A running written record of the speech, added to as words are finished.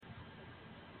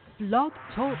Blog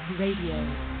Talk Radio.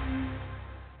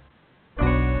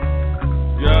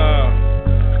 Yeah.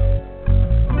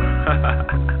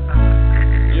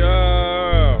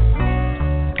 Yeah.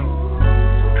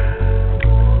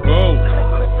 Whoa.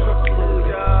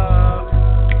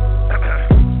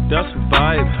 That's a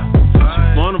vibe. She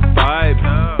wanna vibe.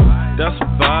 That's a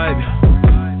vibe.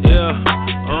 Yeah.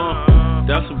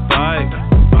 That's a vibe.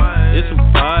 It's a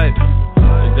vibe.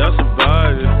 That's a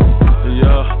vibe.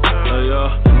 Yeah.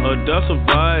 That's a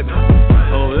vibe.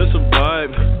 Oh, it's a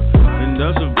vibe. And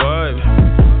that's a vibe.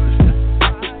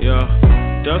 Yeah.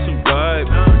 That's a vibe.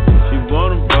 She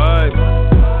wanna vibe.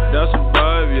 That's a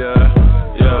vibe. Yeah.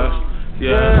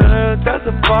 That's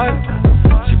a vibe.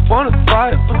 She wanna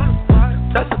vibe.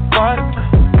 That's a vibe.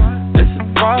 It's a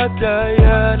vibe.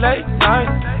 Yeah. Late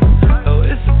night. Oh,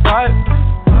 it's a vibe.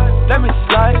 Let me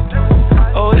slide.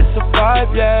 Oh, it's a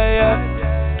vibe. Yeah.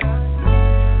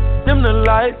 Dim the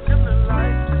lights.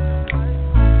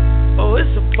 Oh,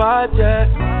 it's a vibe, yeah.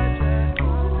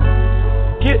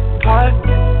 Get high,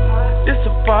 it's a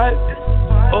vibe.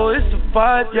 Oh, it's a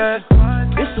vibe, yeah.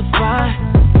 It's a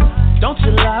vibe, don't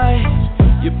you lie.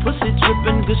 Your pussy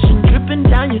dripping, gushing, dripping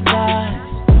down your thighs.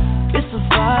 It's a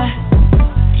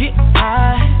vibe, get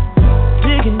high.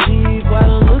 Digging deep while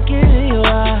I'm looking in your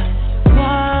eyes.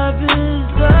 Vibe is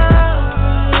the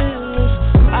realest.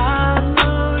 I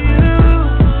know you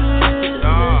feel it.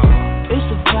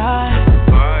 It's a vibe.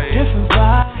 Different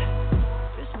vibe.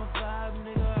 It's my vibe,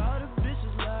 nigga. All the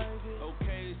bitches like it.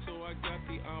 Okay, so I got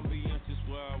the ambiance just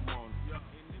where I want it.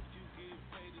 And if you get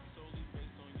paid, it's solely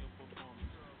based on your performance.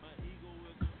 My ego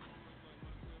is a like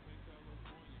my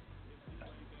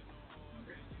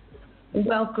crib in California.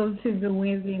 Welcome to the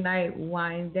Wednesday night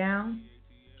wind down.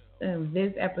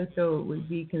 This episode would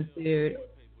be considered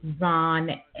Ron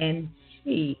and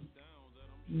she.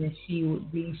 And she would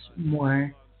be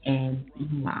more and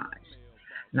Imaj.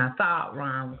 And I thought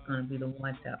Ron was going to be the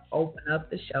one to open up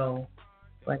the show,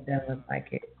 but that looks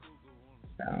like it.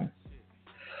 So,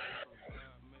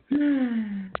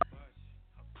 Ron,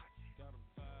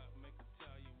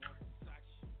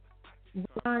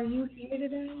 are you here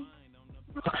today?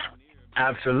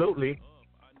 Absolutely.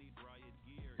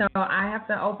 So I have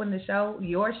to open the show,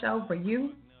 your show, for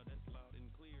you?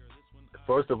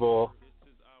 First of all,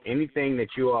 anything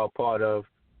that you are a part of,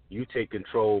 you take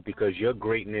control because your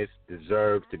greatness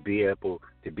deserves to be able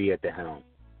to be at the helm.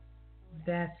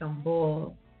 That's some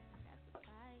bull.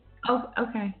 Oh,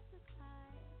 okay.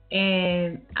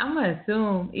 And I'm going to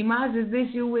assume, Imaj, is this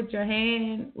you with your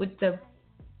hand, with the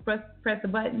press the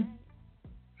button?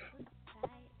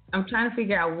 I'm trying to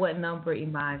figure out what number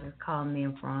Imaj is calling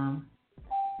in from.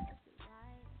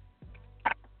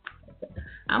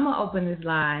 I'm going to open this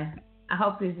line. I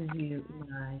hope this is you,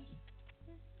 Imaj.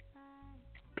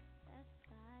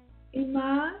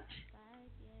 Imaj?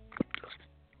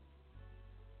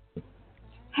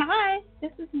 Hi,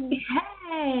 this is me.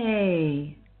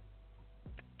 Hey.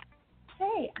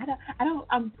 Hey,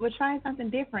 we're trying something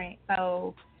different.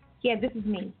 So, yeah, this is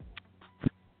me.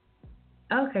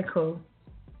 Okay, cool.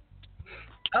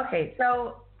 Okay,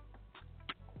 so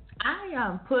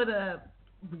I put a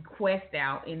request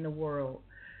out in the world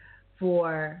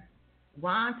for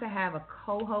Ron to have a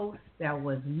co-host that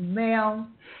was male,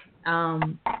 so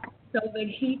that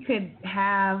he could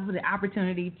have the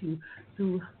opportunity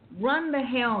to run the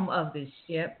helm of this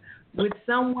ship with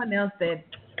someone else that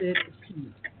stood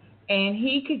peace. And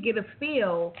he could get a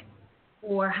feel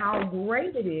for how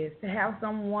great it is to have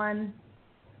someone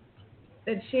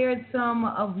that shared some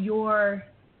of your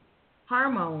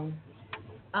hormones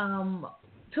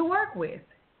to work with.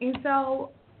 And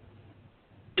so,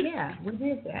 yeah, we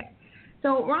did that.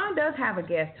 So Ron does have a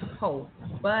guest host,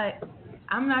 but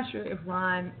I'm not sure if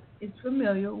Ron is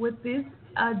familiar with this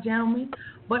gentleman,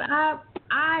 but I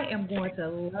am going to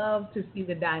love to see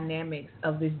the dynamics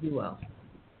of this duo.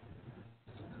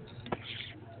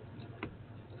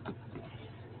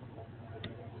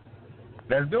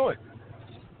 Let's do it.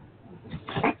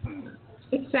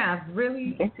 It sounds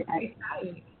really exciting.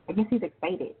 I guess he's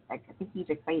excited. I think he's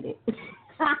excited.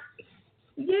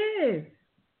 Yes.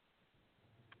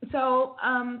 So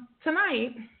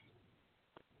tonight,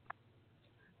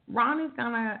 Ron is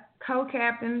going to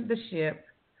co-captain the ship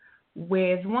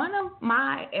with one of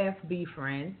my FB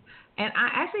friends. And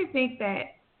I actually think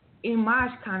that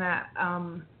Imaj kind of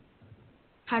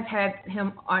has had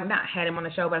him, or not had him on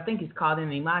the show, but I think he's called in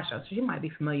the Imaj show, so you might be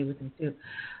familiar with him too.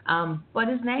 But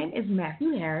his name is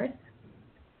Matthew Harris.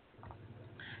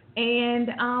 And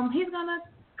he's going to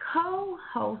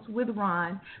co-host with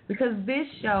Ron because this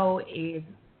show is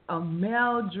a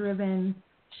male-driven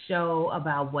show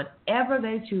about whatever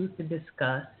they choose to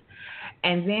discuss.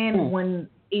 And then when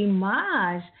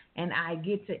Imaj and I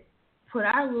get to put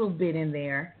our little bit in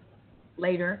there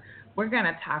later, we're going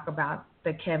to talk about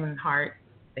the Kevin Hart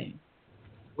thing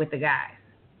with the guys.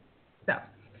 So,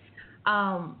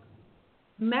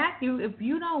 Matthew, if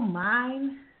you don't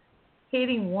mind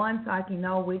hitting 1 so I can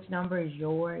know which number is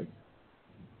yours.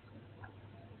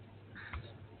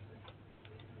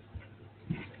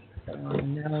 So I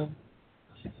know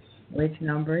which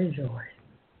number is yours.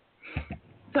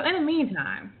 So in the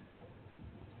meantime,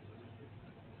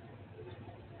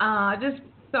 just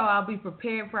so I'll be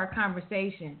prepared for our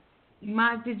conversation,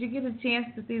 did you get a chance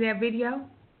to see that video?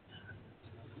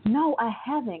 No, I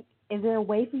haven't. Is there a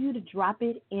way for you to drop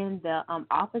it in the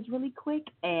office really quick,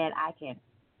 and I can,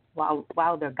 while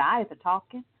the guys are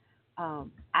talking,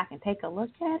 I can take a look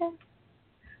at it?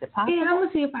 Yeah, I'm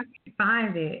gonna see if I can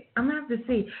find it. I'm gonna have to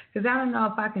see because I don't know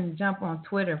if I can jump on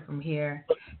Twitter from here.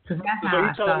 Cause that's how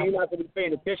you're telling me you're not gonna be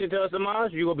paying attention to us,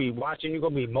 Amaz? You're gonna be watching. You're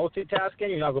gonna be multitasking.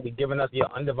 You're not gonna be giving us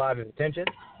your undivided attention.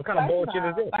 What kind of bullshit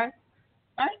is this? First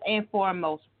and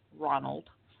foremost, Ronald.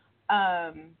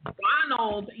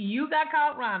 Ronald, you got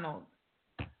called Ronald.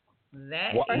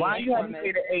 Why you have to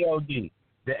say the AOD?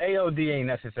 The AOD ain't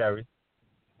necessary.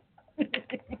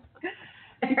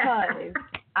 Because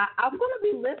I'm going to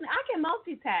be listening. I can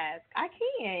multitask. I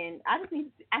can. I just need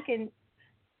to,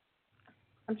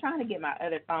 I'm trying to get my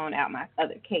other phone out, my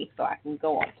other case, so I can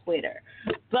go on Twitter.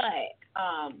 But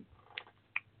I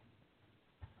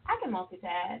can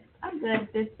multitask. I'm good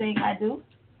at this thing I do.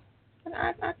 And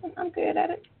I'm good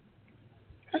at it.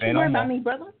 Don't worry about me,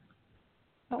 brother.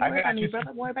 Don't worry about me,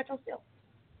 brother. Worry about yourself.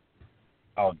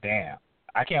 Oh, damn.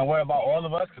 I can't worry about all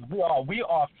of us because we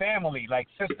are family, like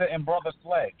sister and brother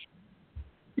Sledge.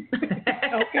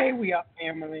 Okay, we are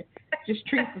family. Just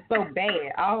treats us so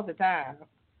bad all the time.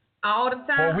 All the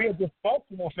time? Well, we're a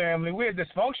dysfunctional family. We're a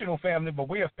dysfunctional family, but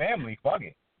we're a family. Fuck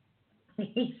it.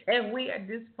 He said we are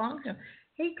dysfunctional.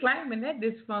 He claiming that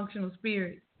dysfunctional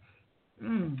spirit.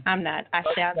 I'm not. I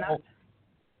shall not.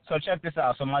 So check this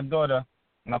out. So my daughter,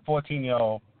 my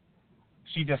 14-year-old,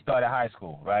 she just started high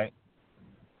school, right?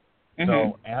 Mm-hmm.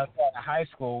 So in her start of high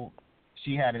school,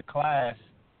 she had a class,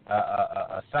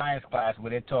 a science class where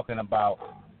they're talking about,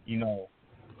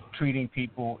 treating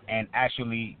people and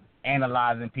actually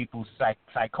analyzing people's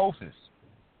psychosis.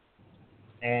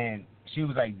 And she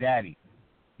was like, Daddy,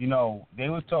 they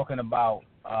were talking about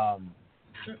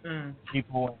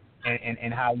people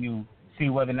and how you see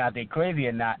whether or not they're crazy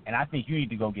or not, and I think you need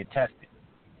to go get tested.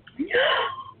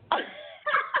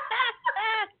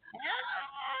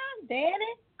 Daddy?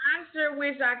 I sure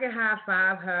wish I could high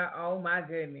five her. Oh my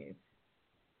goodness.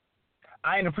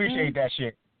 I ain't appreciate that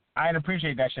shit. I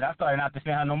started not to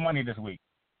send her no money this week.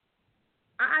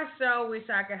 I sure wish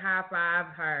I could high five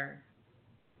her.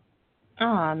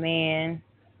 Oh man.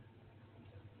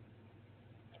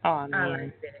 I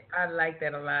like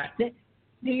that a lot.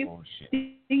 Do you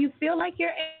feel like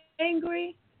you're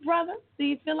angry, brother? Do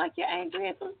you feel like you're angry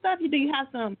at some stuff? Do you have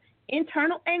some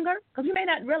internal anger? Because you may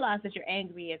not realize that you're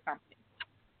angry at something.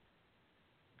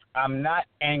 I'm not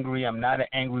angry. I'm not an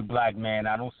angry black man.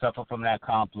 I don't suffer from that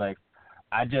complex.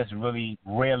 I just really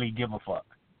rarely give a fuck.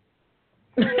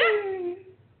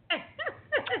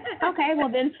 Okay, well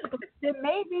then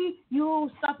maybe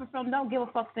you suffer from don't give a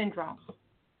fuck syndrome.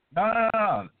 No.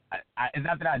 It's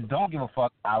not that I don't give a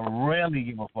fuck. I rarely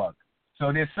give a fuck.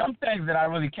 So there's some things that I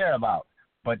really care about.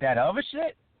 But that other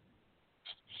shit?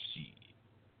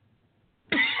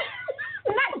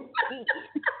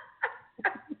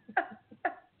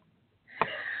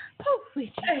 Oh,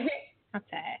 sweet. I'm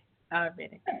tired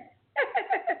already.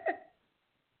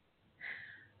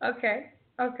 Okay.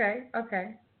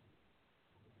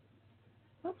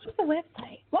 What was the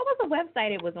website? What was the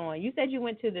website it was on? You said you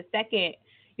went to a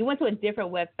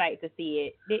different website to see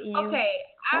it, didn't you? Okay.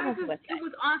 It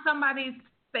was on somebody's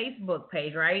Facebook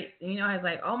page, right? It's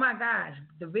like, oh my gosh,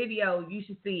 the video, you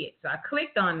should see it. So I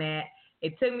clicked on that.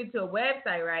 It took me to a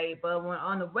website, right? But when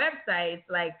on the website, it's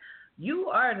like, you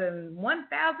are the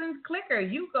 1,000th clicker.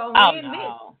 You go in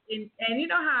this. And you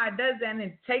know how it does that and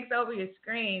it takes over your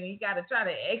screen. You got to try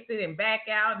to exit and back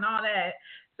out and all that.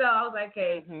 So I was like,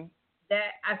 okay,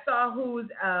 that I saw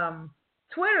whose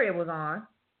Twitter it was on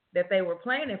that they were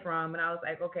playing it from. And I was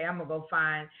like, okay, I'm going to go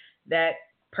find that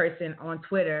person on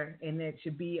Twitter. And there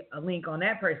should be a link on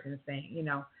that person's thing,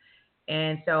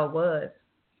 And so it was.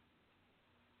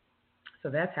 So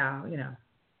that's how,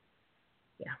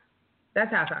 That's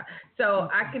how I thought. So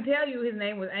I can tell you his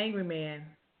name was Angry Man.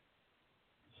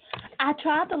 I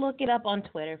tried to look it up on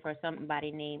Twitter for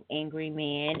somebody named Angry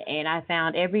Man, and I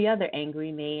found every other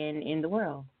angry man in the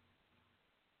world.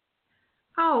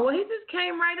 Oh, well, he just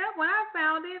came right up when I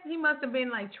found it. He must have been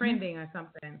like trending or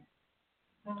something.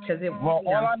 Well,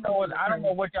 all I know is I don't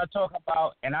know what y'all talking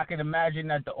about, and I can imagine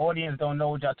that the audience don't know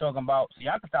what y'all talking about. So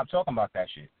y'all can stop talking about that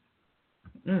shit.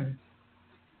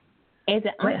 Is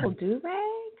it Uncle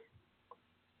Durag?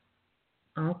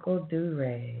 Uncle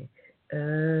Durag.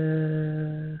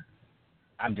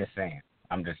 I'm just saying.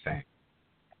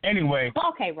 Anyway.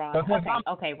 Okay, Ron.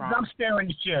 Okay, Ron. I'm staring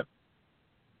the ship.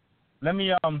 Let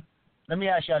me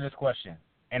ask y'all this question,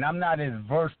 and I'm not as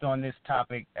versed on this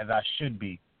topic as I should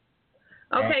be.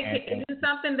 Okay, is this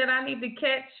something that I need to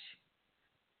catch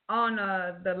on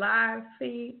the live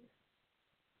feed?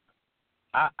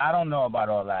 I don't know about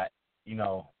all that,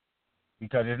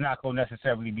 because it's not going to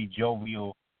necessarily be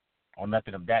jovial or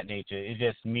nothing of that nature. It's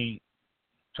just me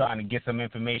trying to get some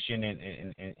information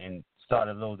and start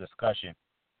a little discussion.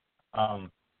 The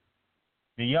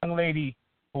young lady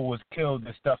who was killed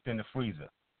and stuffed in the freezer,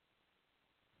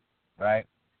 right?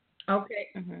 Okay.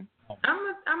 Mm-hmm.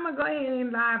 I'm gonna go ahead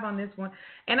and live on this one,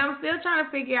 and I'm still trying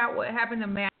to figure out what happened to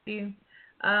Matthew.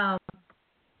 I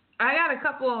got a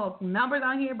couple of numbers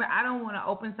on here, but I don't want to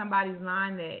open somebody's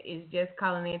line that is just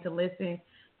calling in to listen,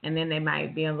 and then they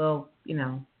might be a little,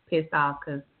 pissed off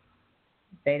because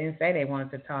they didn't say they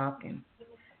wanted to talk. And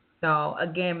so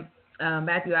again,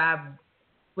 Matthew, I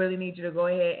really need you to go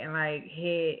ahead and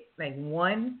hit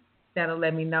one that'll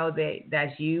let me know that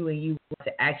that's you and you want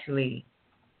to actually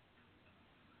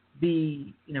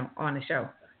be, on the show.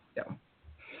 So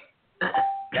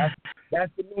that's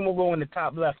the numeral in the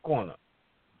top left corner.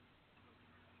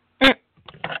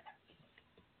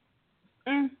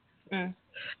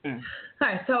 All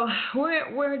right, so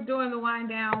we're doing the wind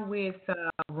down with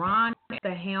Ron at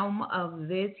the helm of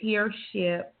this here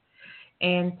ship,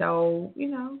 and so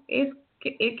it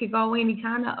could go any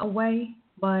kind of a way,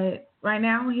 but right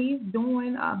now he's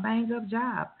doing a bang up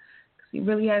job because he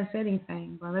really hasn't said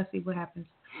anything. But let's see what happens.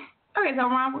 Okay, so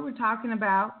Ron, we were talking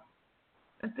about.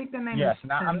 I think the name. Yes,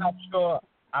 now I'm not sure.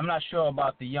 I'm not sure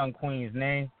about the young queen's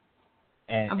name.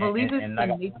 And I believe it's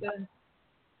Anita.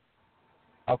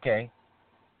 Okay.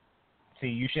 See,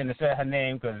 you shouldn't have said her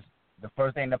name because the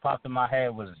first thing that popped in my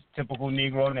head was typical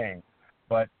Negro name.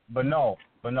 But no.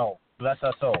 Bless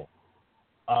her soul.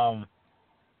 Well,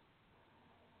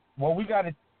 we got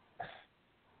to.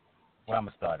 Where I'm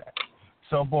gonna start at.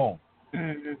 So boom.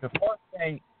 Mm-hmm. The first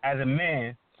thing, as a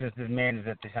man, since this man is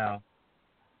at the helm,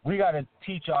 we got to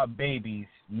teach our babies,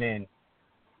 men,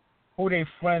 who their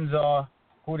friends are,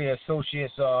 who their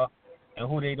associates are, and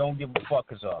who they don't give a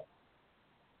fuckers are.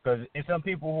 Because it's some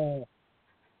people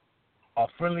who are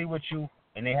friendly with you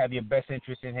and they have your best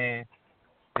interest in hand.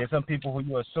 There's some people who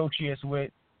you're associates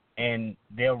with and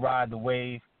they'll ride the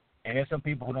wave. And there's some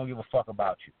people who don't give a fuck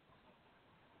about you.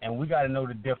 And we got to know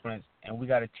the difference, and we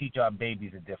got to teach our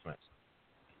babies the difference.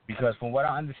 Because from what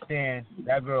I understand,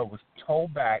 that girl was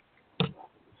towed back,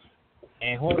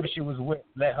 and whoever she was with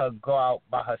let her go out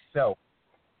by herself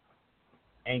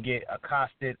and get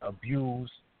accosted,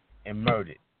 abused, and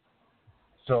murdered.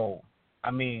 So, I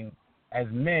mean, as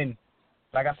men,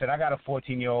 like I said, I got a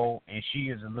 14-year-old, and she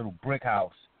is a little brick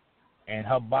house. And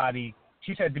her body,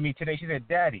 she said to me today, she said,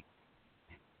 Daddy,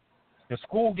 the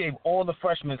school gave all the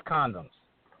freshmen condoms.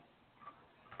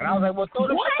 And I was like, well, throw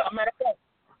the shit out, man.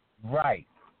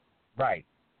 Right.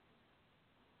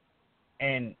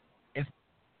 And it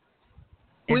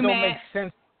don't make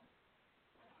sense.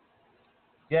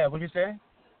 Yeah, what you say?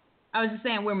 I was just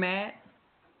saying we're mad.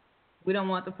 We don't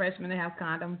want the freshmen to have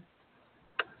condoms.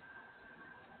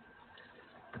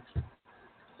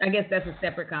 I guess that's a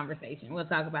separate conversation. We'll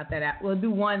talk about that. We'll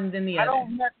do one then the other. I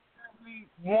don't necessarily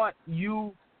want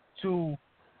you to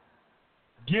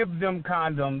give them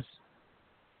condoms.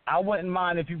 I wouldn't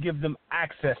mind if you give them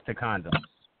access to condoms.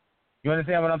 You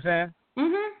understand what I'm saying?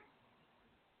 Mm-hmm.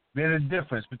 There's a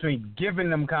difference between giving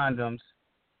them condoms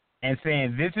and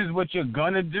saying, this is what you're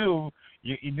going to do.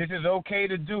 This is okay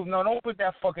to do. No, don't put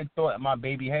that fucking thought in my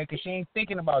baby head because she ain't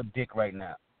thinking about dick right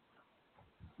now.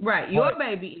 Right. Your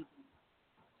baby.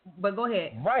 But go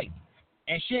ahead. Right.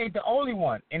 And she ain't the only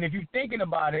one. And if you're thinking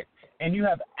about it and you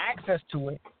have access to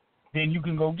it, then you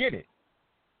can go get it.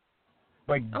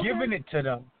 But giving it to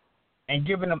them and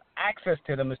giving them access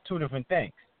to them is two different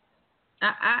things.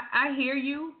 I hear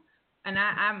you, and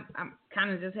I'm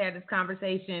kind of just had this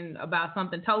conversation about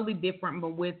something totally different,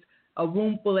 but with a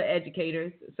room full of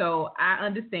educators. So I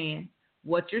understand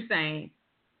what you're saying.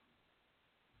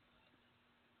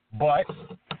 But?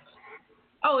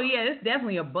 Oh, yeah, it's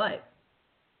definitely a but.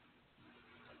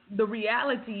 The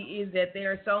reality is that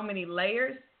there are so many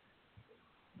layers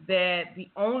that the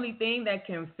only thing that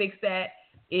can fix that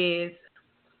is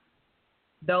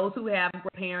those who have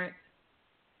parents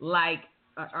like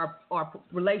or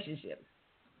relationships,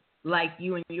 like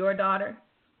you and your daughter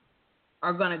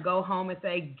are going to go home and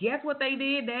say, guess what they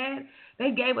did, Dad?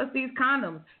 They gave us these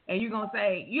condoms. And you're going to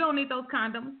say, you don't need those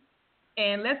condoms.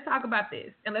 And let's talk about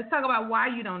this. And let's talk about why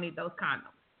you don't need those condoms.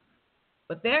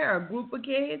 But there are a group of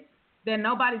kids that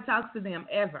nobody talks to them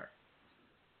ever.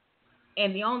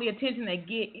 And the only attention they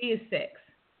get is sex.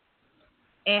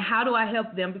 And how do I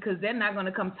help them? Because they're not going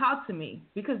to come talk to me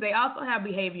because they also have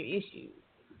behavior issues.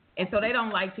 And so they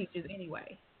don't like teachers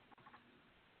anyway.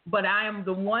 But I am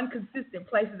the one consistent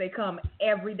place that they come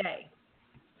every day.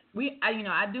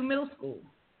 I do middle school.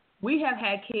 We have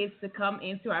had kids to come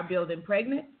into our building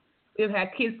pregnant. We've had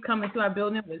kids come into our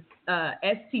building with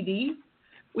STDs.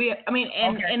 Didn't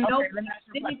even know that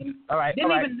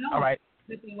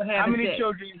they were having sex.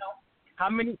 Children?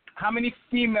 How many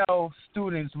female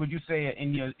students would you say are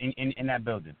in that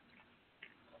building?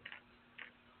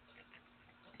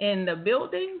 In the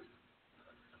building?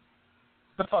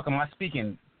 The fuck am I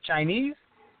speaking? Chinese?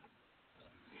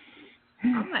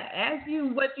 I'm gonna ask you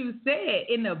what you said.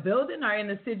 In the building or in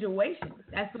the situation?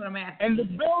 That's what I'm asking. In the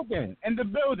building. In the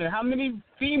building. How many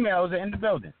females are in the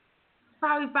building?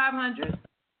 Probably 500.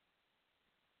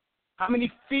 How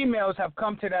many females have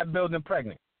come to that building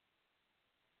pregnant?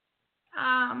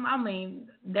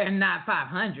 They're not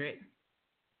 500.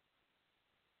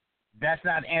 That's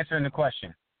not answering the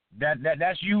question.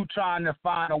 That's you trying to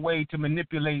find a way to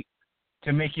manipulate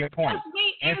to make your point. That's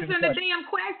me answering the damn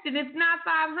question. It's not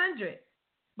 500.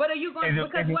 But are you going to,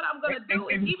 because what I'm going to do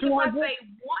is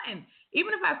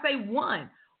even if I say one,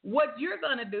 what you're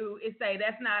going to do is say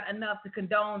that's not enough to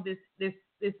condone this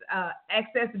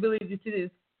accessibility to these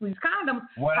condoms.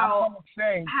 What I'm going to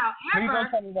say, please don't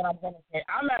tell me what I'm going to say.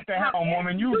 I'm at the helm,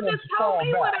 woman. You just told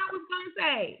me what I was going to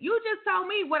say. You just told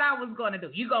me what I was going to do.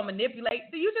 You going to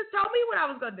manipulate. You just told me what I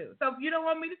was going to do. So if you don't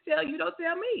want me to tell you, don't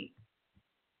tell me.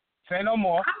 Say no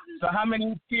more. So how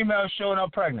many females showing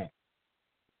up pregnant?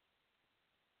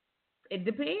 It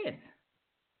depends.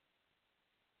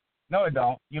 No, it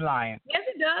don't. You're lying. Yes,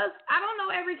 it does. I don't know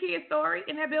every kid's story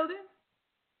in that building.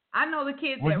 I know the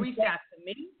kids that reached out to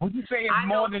me. Would you say it's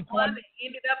more than 20? I know the one that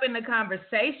ended up in the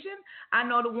conversation. I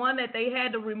know the one that they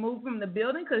had to remove from the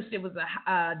building because she was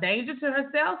a danger to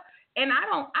herself. And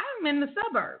I'm in the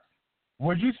suburbs.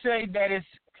 Would you say that it's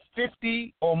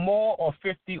 50 or more or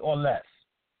 50 or less?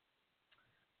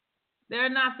 There are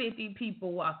not 50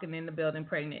 people walking in the building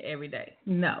pregnant every day.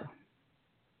 No.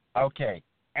 Okay.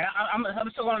 And I'm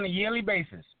still on a yearly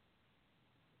basis.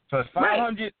 So it's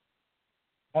 500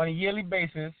 on a yearly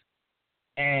basis,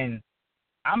 and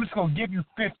I'm just going to give you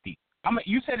 50.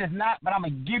 You said it's not, but I'm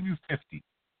going to give you 50.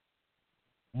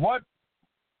 What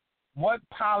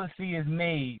policy is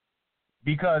made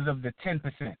because of the 10%?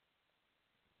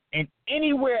 And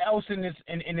anywhere else in this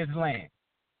land,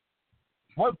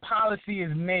 what policy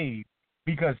is made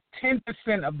because 10%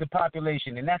 of the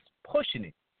population, and that's pushing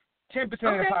it, 10% of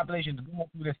the population is going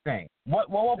through this thing. What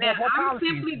policy?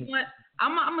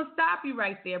 I'm going to stop you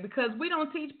right there because we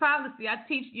don't teach policy. I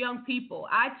teach young people.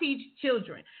 I teach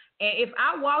children. And if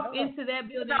I walk into that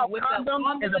building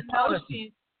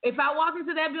if I walk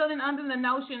into that building under the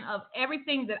notion of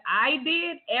everything that I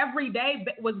did every day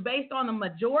was based on the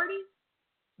majority,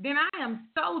 then I am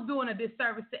so doing a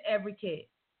disservice to every kid.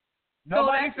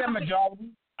 Nobody said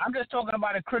majority. I'm just talking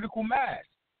about a critical mass.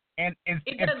 And if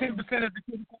 10% of the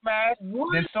critical mass,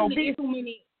 then so be it.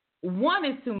 One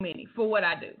is too many for what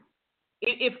I do.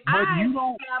 If I have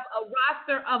a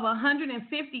roster of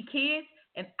 150 kids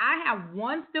and I have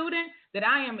one student that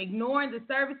I am ignoring the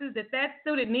services that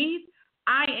student needs,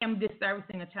 I am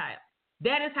disservicing a child.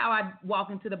 That is how I walk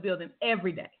into the building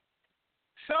every day.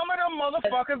 Some of them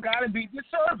motherfuckers got to be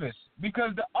disserviced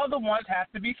because the other ones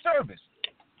have to be serviced.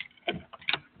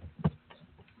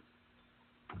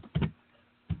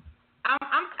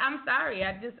 I'm sorry.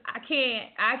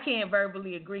 I can't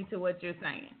verbally agree to what you're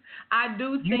saying. I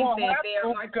do think that there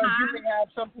are because times you can have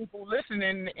some people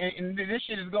listening, and this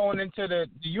shit is going into the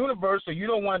universe, so you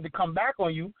don't want it to come back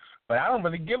on you. But I don't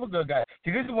really give a good guy.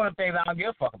 See, this is one of the things I don't give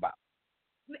a fuck about.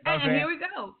 And here we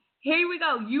go.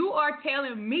 You are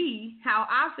telling me how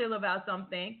I feel about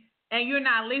something, and you're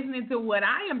not listening to what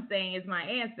I am saying is my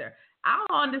answer. I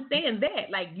don't understand that.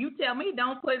 Like, you tell me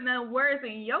don't put no words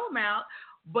in your mouth,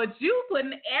 but you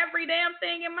putting every damn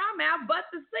thing in my mouth but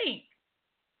the sink.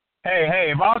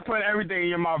 Hey, if I was putting everything in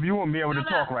your mouth, you wouldn't be able to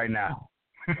talk right now.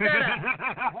 Shut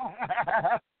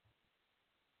up.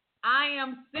 I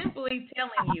am simply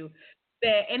telling you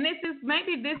that, and this is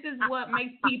what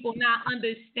makes people not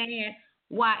understand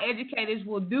why educators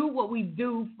will do what we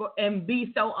do and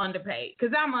be so underpaid,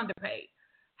 because I'm underpaid.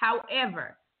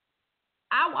 However,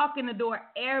 I walk in the door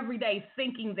every day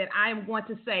thinking that I am going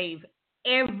to save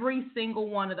every single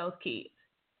one of those kids,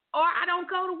 or I don't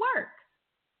go to work.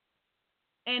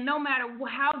 And no matter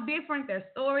how different their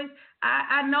stories,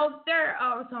 I know there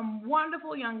are some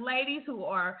wonderful young ladies who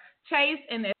are chaste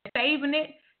and they're saving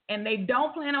it, and they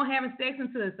don't plan on having sex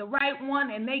until it's the right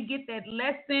one, and they get that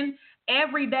lesson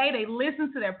every day. They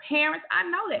listen to their parents. I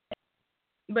know that.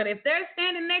 But if they're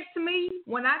standing next to me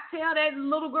when I tell that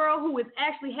little girl who is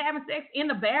actually having sex in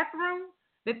the bathroom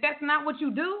that that's not what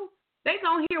you do, they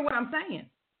don't hear what I'm saying.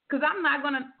 Because I'm not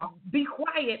going to be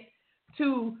quiet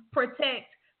to protect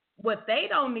what they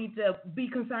don't need to be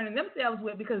concerning themselves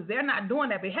with, because they're not doing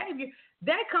that behavior.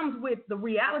 That comes with the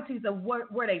realities of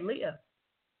where they live.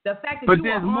 The fact that but you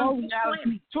there's are more on this reality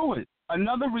planet. to it.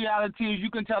 Another reality is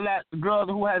you can tell that girl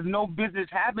who has no business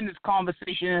having this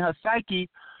conversation in her psyche,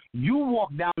 you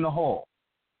walk down the hall.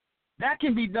 That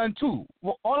can be done too.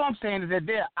 Well, all I'm saying is that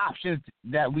there are options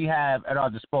that we have at our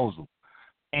disposal.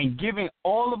 And giving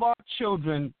all of our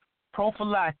children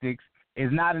prophylactics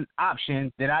is not an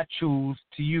option that I choose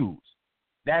to use.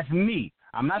 That's me.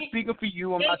 I'm not speaking for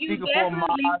you. I'm not speaking for my...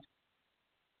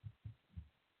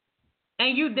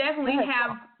 And you definitely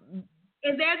have...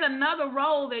 And there's another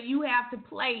role that you have to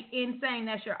play in saying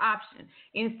that's your option.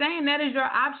 In saying that is your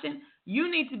option, you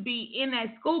need to be in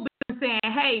that school building saying,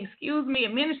 hey, excuse me,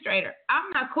 administrator, I'm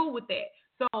not cool with that.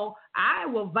 So I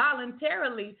will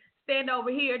voluntarily stand over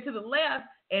here to the left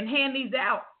and hand these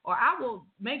out. Or I will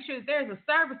make sure that there's a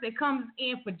service that comes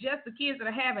in for just the kids that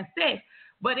are having sex.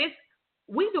 But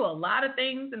we do a lot of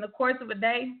things in the course of a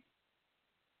day.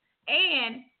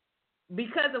 And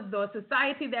because of the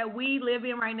society that we live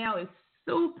in right now is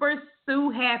super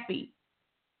happy.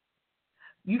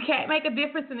 You can't make a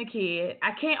difference in a kid.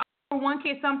 I can't offer one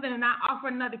kid something and not offer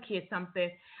another kid something.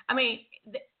 I mean,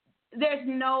 there's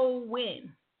no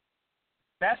win.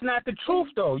 That's not the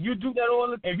truth, though. You do that all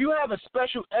the time. If you have a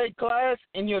special ed class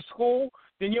in your school,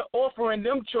 then you're offering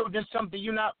them children something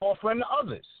you're not offering the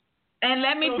others. And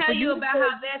let me tell you about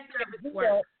how that service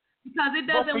works. Because it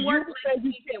doesn't work like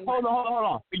it works. Hold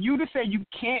on. For you to say you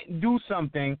can't do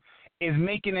something is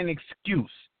making an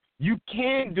excuse. You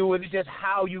can do it. It's just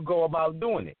how you go about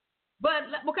doing it. But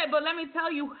let me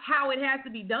tell you how it has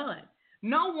to be done.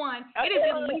 No one. It is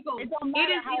illegal. It don't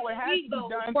matter how it has to be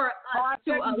done. For us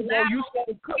to allow you said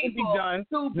it couldn't be done.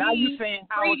 Now you're saying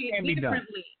how it can be done.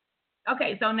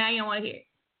 Okay, so now you don't want to hear it.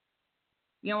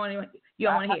 You don't want to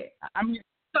hear it. I mean,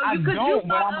 so I don't,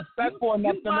 but I'm respectful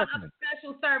enough to listen. You brought up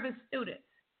special service students.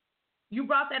 You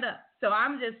brought that up. So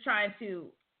I'm just trying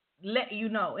to let you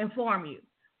know, inform you,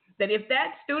 that if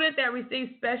that student that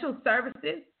receives special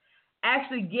services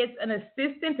actually gets an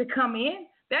assistant to come in,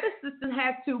 that assistant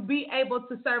has to be able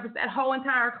to service that whole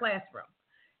entire classroom.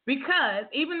 Because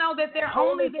even though that they're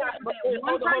only there for that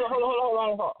one person.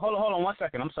 Hold on 1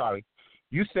 second. I'm sorry.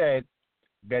 You said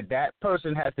that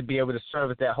person has to be able to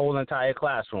service that whole entire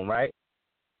classroom, right?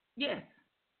 Yes.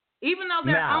 Even though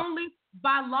they're only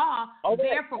by law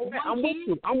there for one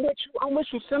kid. I'm with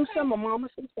you. Simmer, mama.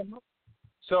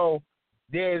 So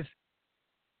there's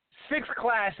 6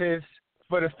 classes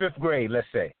for the 5th grade, let's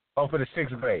say, or for the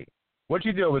 6th grade. What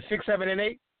you do with 6, 7, and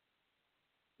 8?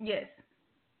 Yes.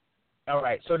 All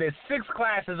right. So there's 6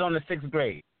 classes on the 6th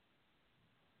grade.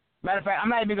 Matter of fact, I'm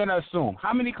not even going to assume.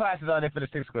 How many classes are there for the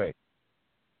 6th grade?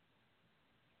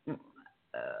 8.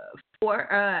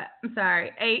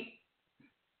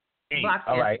 8.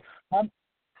 All right.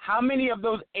 How many of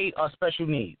those 8 are special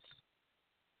needs?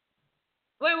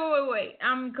 Wait.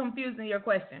 I'm confusing your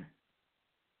question.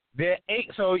 There are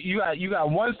 8. So you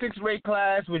got 1 6th grade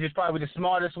class, which is probably the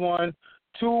smartest one.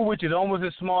 2, which is almost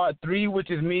as smart. 3, which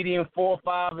is medium. 4,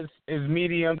 5 is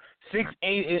medium. 6,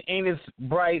 8 ain't as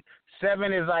bright.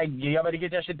 7 is like, y'all better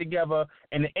get that shit together.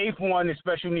 And the 8th one is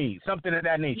special needs, something of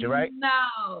that nature, right?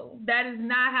 No, that is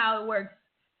not how it works.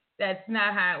 That's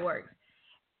not how it works.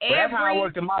 Well, that's how it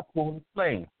worked in my school.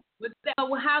 Explain.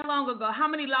 How long ago? How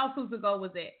many lawsuits ago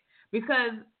was it?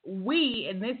 Because we,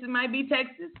 and this might be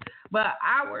Texas, but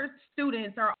our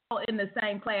students are all in the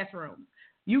same classroom.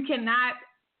 You cannot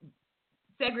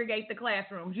segregate the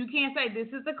classrooms. You can't say this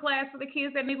is the class for the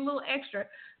kids that need a little extra.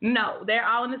 No, they're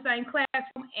all in the same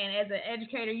classroom, and as an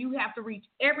educator, you have to reach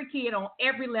every kid on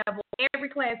every level, every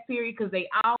class period, because they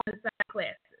all in the same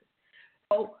classes.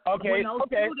 So okay.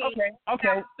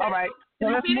 All right.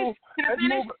 Can I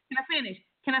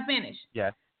finish?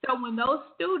 Yes. So when those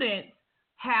students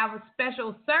have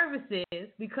special services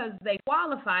because they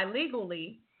qualify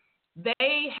legally,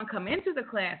 they come into the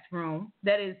classroom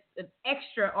that is an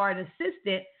extra or an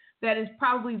assistant that is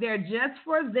probably there just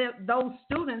for those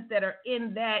students that are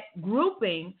in that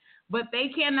grouping, but they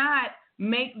cannot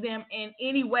make them in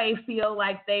any way feel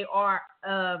like they are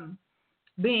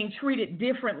being treated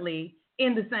differently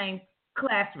in the same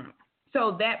classroom.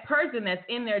 So that person that's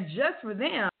in there just for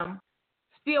them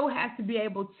still has to be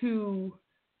able to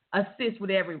assist with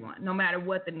everyone, no matter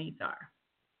what the needs are.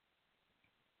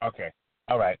 Okay.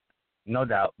 All right. No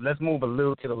doubt. Let's move a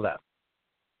little to the left.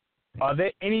 Are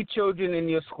there any children in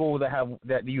your school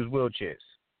that use wheelchairs?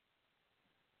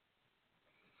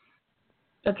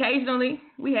 Occasionally,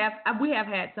 we have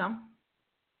had some.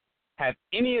 Have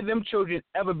any of them children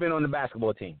ever been on the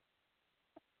basketball team?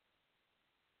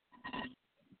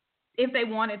 If they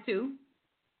wanted to.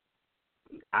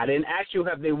 I didn't ask you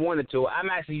have they wanted to.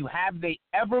 I'm asking you, have they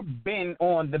ever been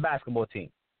on the basketball team?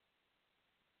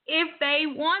 If they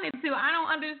wanted to, I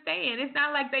don't understand. It's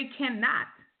not like they cannot.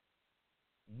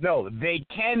 No, they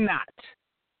cannot.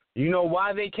 You know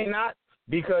why they cannot?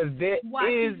 Because there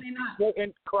is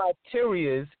certain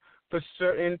criteria for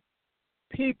certain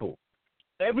people.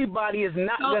 Everybody is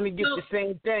not going to get the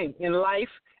same thing in life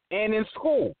and in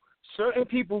school. Certain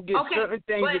people get certain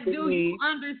things that they need. But do you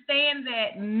understand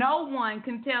that no one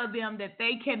can tell them that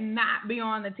they cannot be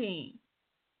on the team?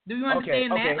 Do you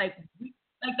understand that? Like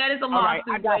that is a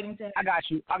lawsuit waiting to happen. I got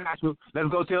you. Let's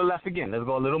go to the left again. Let's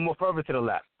go a little more further to the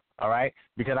left. All right?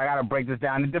 Because I got to break this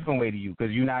down a different way to you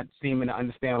because you're not seeming to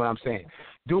understand what I'm saying.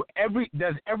 Does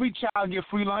every child get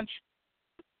free lunch?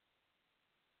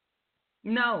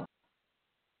 No.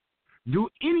 Do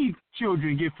any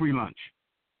children get free lunch?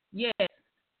 Yes.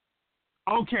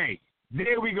 Okay,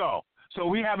 there we go. So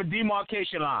we have a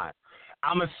demarcation line.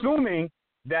 I'm assuming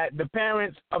that the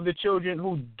parents of the children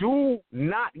who do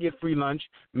not get free lunch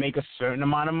make a certain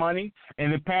amount of money,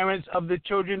 and the parents of the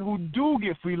children who do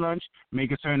get free lunch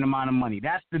make a certain amount of money.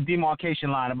 That's the demarcation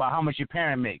line about how much your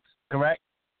parent makes, correct?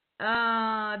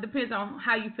 Depends on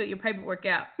how you fill your paperwork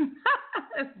out.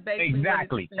 That's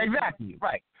basically exactly,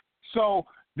 right. So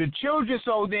the children,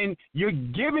 so then you're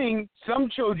giving some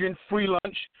children free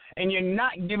lunch, and you're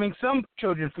not giving some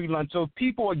children free lunch, so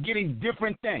people are getting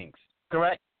different things,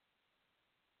 correct?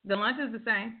 The lunch is the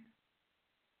same.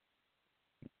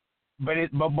 But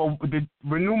the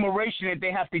remuneration that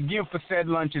they have to give for said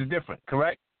lunch is different,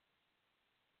 correct?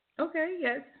 Okay,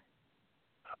 yes.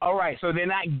 All right, so they're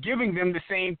not giving them the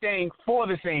same thing for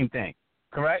the same thing,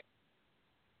 correct?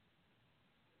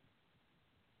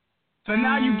 So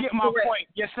now you get my point.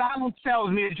 Your silence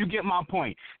tells me that you get my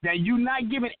point. That you're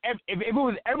not giving, if it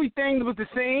was everything that was the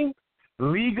same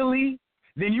legally,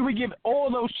 then you would give all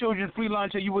those children free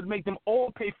lunch, or you would make them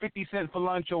all pay 50 cents for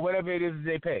lunch or whatever it is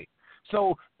they pay.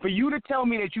 So for you to tell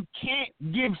me that you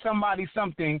can't give somebody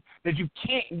something that you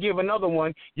can't give another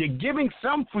one, you're giving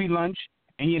some free lunch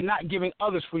and you're not giving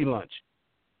others free lunch.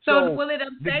 So will it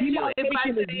upset you if I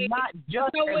say it's not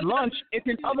just at lunch, it's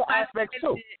in other aspects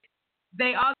too.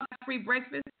 They all got free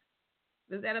breakfast?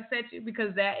 Does that upset you?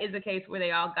 Because that is a case where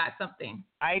they all got something.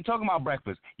 I ain't talking about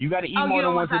breakfast. You got to eat more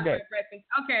than once a day.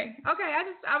 Okay. I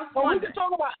was well, wondering. We can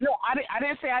talk about. No, I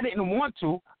didn't say I didn't want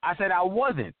to. I said I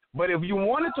wasn't. But if you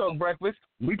want to talk breakfast,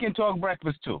 we can talk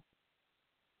breakfast too.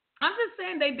 I'm just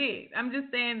saying they did. I'm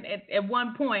just saying at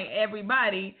one point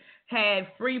everybody had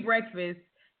free breakfast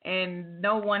and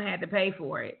no one had to pay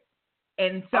for it.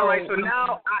 And so, all right. So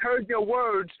now I heard your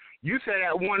words. You said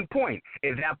at one point.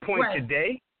 Is that point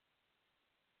today?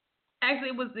 Actually,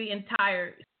 it was the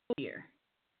entire school year.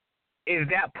 Is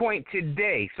that point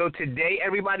today? So today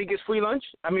everybody gets free lunch?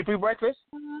 Free breakfast?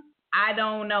 I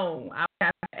don't know.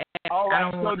 All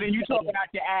right, so then you're talking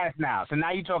out your ass now. So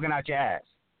now you're talking out your ass.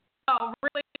 Oh,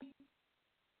 really?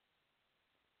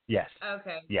 Yes.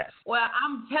 Okay. Yes. Well,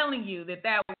 I'm telling you that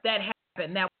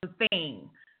happened. That was the thing.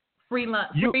 Free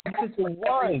lunch. Free breakfast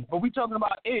was, but we talking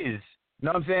about is. You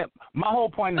know what I'm saying? My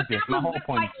whole point is this.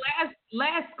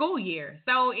 Last school year.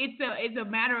 So it's a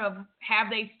matter of have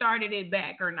they started it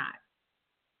back or not.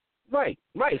 Right.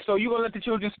 So you're going to let the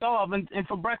children starve and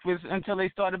for breakfast until they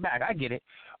start it back. I get it.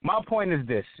 My point is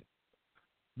this,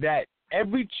 that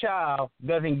every child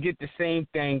doesn't get the same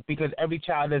thing because every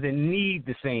child doesn't need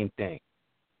the same thing.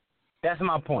 That's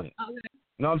my point. Okay.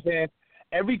 You know what I'm saying?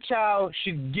 Every child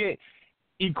should get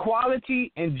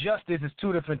equality and justice is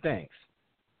two different things.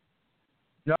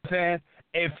 You know what I'm saying?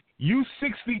 If you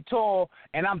 6 feet tall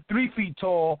and I'm 3 feet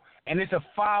tall and it's a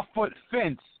 5-foot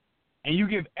fence and you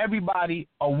give everybody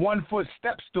a 1-foot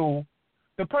step stool,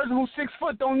 the person who's 6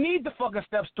 foot don't need the fucking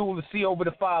step stool to see over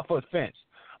the 5-foot fence.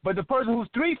 But the person who's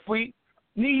 3 feet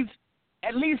needs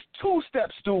at least 2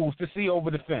 step stools to see over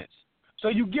the fence. So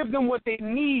you give them what they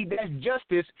need. That's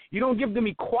justice. You don't give them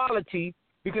equality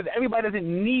because everybody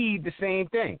doesn't need the same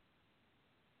thing.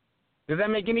 Does that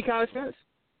make any kind of sense?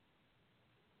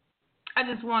 I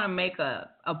just want to make a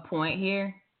point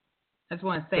here. I just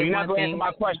want to say so you're one not thing. Answer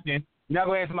my question. You're not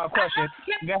going to answer my question.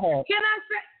 Go ahead. Can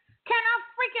I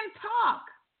freaking talk?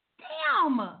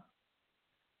 Damn.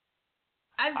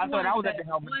 I thought I was want at the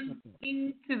help. one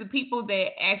thing to the people that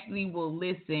actually will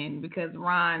listen, because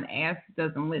Ron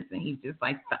doesn't listen. He just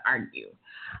likes to argue.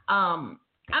 I'm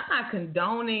not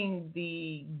condoning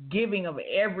the giving of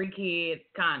every kid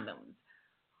condoms.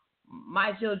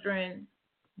 My children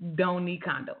don't need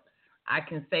condoms. I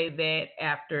can say that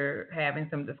after having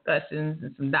some discussions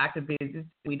and some doctor visits.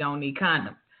 We don't need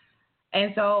condoms.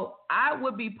 And so I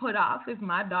would be put off if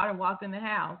my daughter walked in the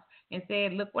house and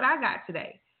said, look what I got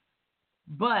today.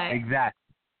 But exactly.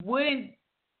 Wouldn't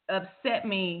upset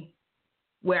me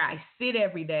where I sit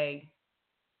every day,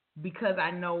 because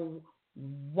I know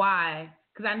why,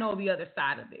 because I know the other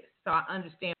side of this. So I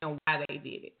understand why they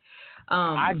did it.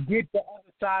 I get the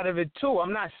other side of it, too.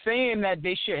 I'm not saying that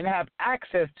they shouldn't have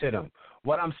access to them.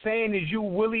 What I'm saying is you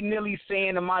willy-nilly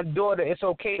saying to my daughter it's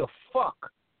okay to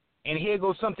fuck, and here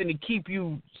goes something to keep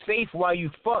you safe while you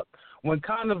fuck, when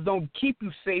condoms don't keep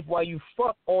you safe while you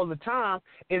fuck all the time,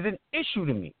 is an issue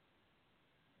to me.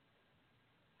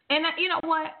 And you know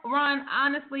what, Ron,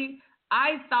 honestly,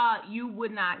 I thought you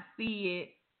would not see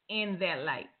it in that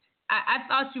light. I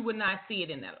thought you would not see it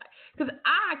in that light. Because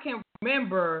I can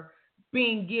remember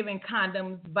being given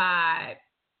condoms by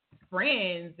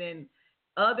friends and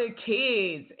other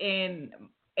kids, and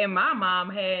my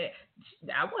mom I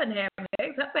wasn't having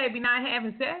sex, her baby not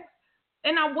having sex,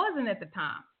 and I wasn't at the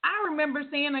time. I remember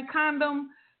seeing a condom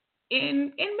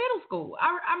in middle school.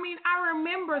 I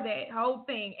remember that whole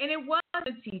thing, and it was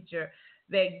a teacher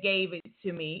that gave it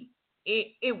to me.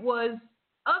 It was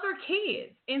other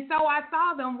kids, and so I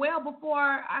saw them well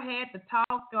before I had the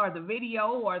talk or the video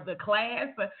or the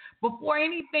class, but before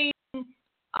anything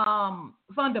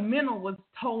fundamental was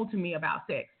told to me about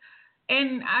sex.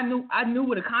 And I knew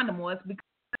what a condom was because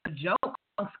it was a joke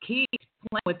amongst kids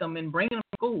playing with them and bringing them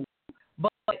to school.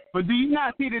 But do you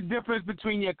not see the difference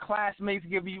between your classmates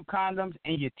giving you condoms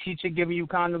and your teacher giving you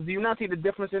condoms? Do you not see the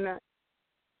difference in that?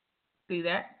 See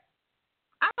that?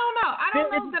 I don't know. I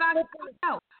don't know that I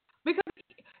know. Because,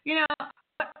 you know,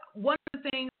 one of the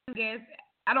things, I guess,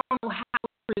 I don't know how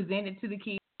it's presented to the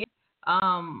kids.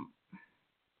 I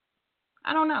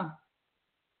don't know.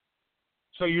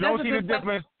 So you don't see the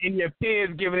difference in your peers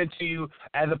giving it to you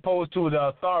as opposed to the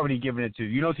authority giving it to you.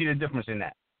 You don't see the difference in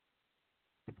that.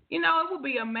 You know, it would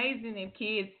be amazing if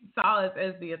kids saw us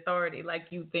as the authority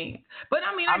like you think. But,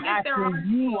 I mean, I guess there are...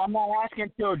 I'm not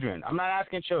asking children. I'm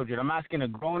asking a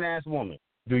grown-ass woman.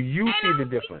 Do you see the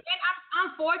difference?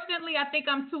 And unfortunately, I think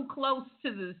I'm too close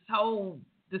to this whole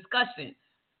discussion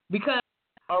because...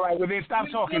 All right, well, then stop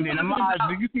talking then. Amaj,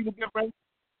 do you see the difference?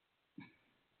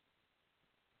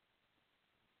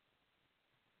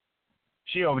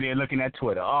 She over there looking at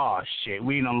Twitter. Oh, shit,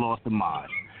 we done lost Amaj.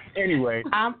 Anyway.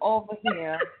 I'm over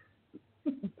here.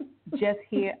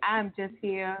 I'm just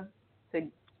here to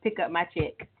pick up my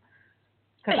check.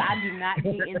 Because I do not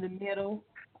get in the middle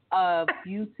of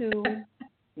YouTube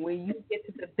when you get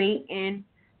to debating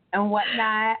and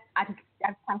whatnot. I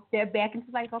step back and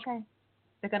it's like, okay,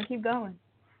 they're going to keep going.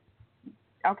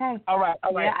 Okay. All right.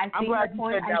 Yeah, I see your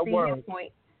point. I see your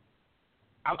point.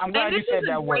 I'm glad you said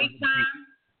that word.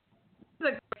 This is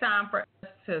a great time for us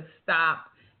to stop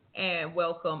and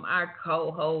welcome our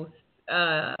co-host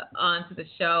onto the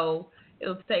show.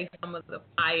 It'll take some of the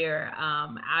fire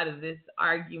out of this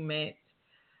argument,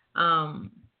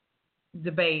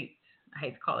 debate. I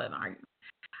hate to call it an argument.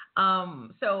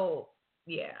 So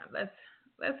yeah, let's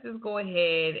just go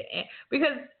ahead and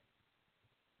because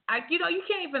you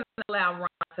can't even allow Ron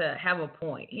to have a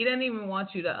point. He doesn't even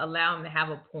want you to allow him to have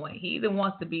a point. He either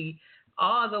wants to be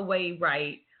all the way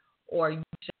right or you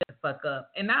shut the fuck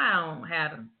up. And I don't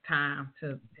have time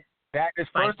to. That is,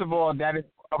 first of all,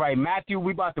 all right, Matthew,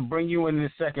 we about to bring you in a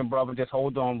second, brother. Just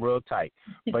hold on real tight.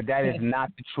 But that is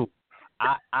not the truth.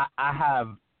 I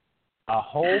have a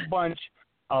whole bunch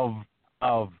of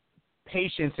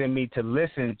patience in me to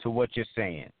listen to what you're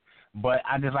saying. But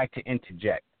I just like to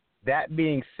interject. That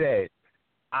being said,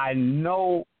 I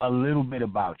know a little bit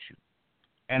about you.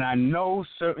 And I know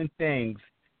certain things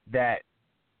that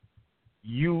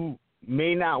you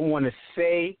may not want to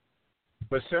say,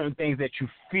 but certain things that you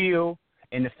feel,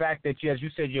 and the fact that, as you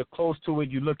said, you're close to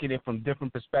it, you look at it from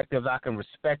different perspectives, I can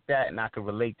respect that and I can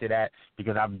relate to that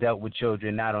because I've dealt with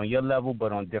children not on your level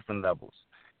but on different levels.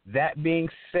 That being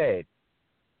said,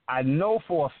 I know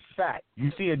for a fact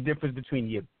you see a difference between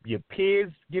your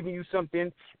peers giving you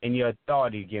something and your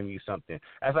authority giving you something.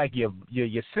 That's like your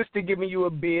sister giving you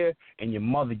a beer and your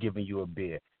mother giving you a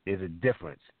beer. There's a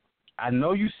difference. I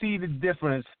know you see the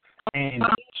difference and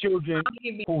children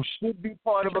who should be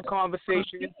part of a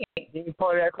conversation being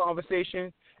part of that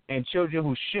conversation, and children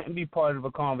who shouldn't be part of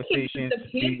a conversation.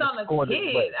 It depends on the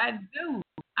kid. I do.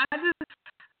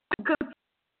 Because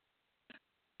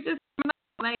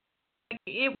like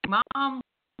if mom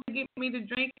would get me to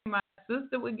drink, and my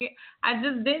sister would get. I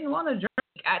just didn't want to drink.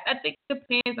 I think it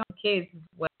depends on kids as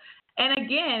well. And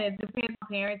again, it depends on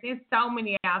parents. There's so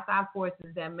many outside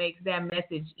forces that makes that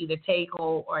message either take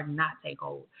hold or not take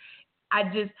hold.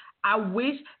 I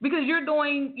wish, because you're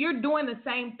doing the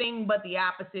same thing but the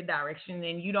opposite direction,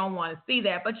 and you don't want to see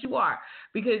that, but you are,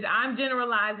 because I'm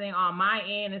generalizing on my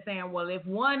end and saying, well, if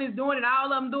one is doing it,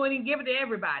 all of them doing it, and give it to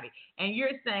everybody. And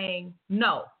you're saying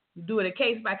no, do it a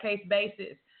case by case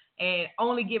basis, and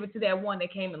only give it to that one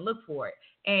that came and looked for it.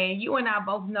 And you and I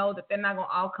both know that they're not gonna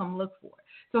all come look for it.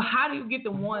 So how do you get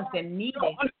the ones that need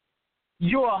it?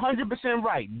 You're 100%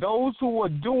 right. Those who are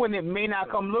doing it may not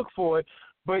come look for it,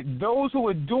 but those who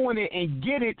are doing it and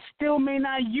get it still may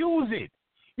not use it.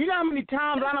 You know how many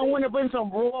times I done went up in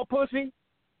some raw pussy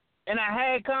and I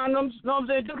had condoms? You know what I'm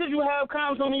saying? Just because you have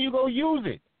condoms don't mean you go use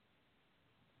it.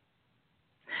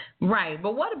 Right,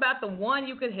 but what about the one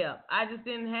you could help? I just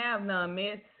didn't have none,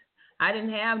 miss. I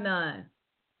didn't have none.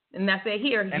 And I said,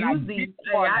 here, use these.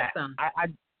 I got some.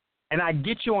 And I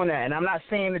get you on that, and I'm not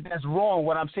saying that that's wrong.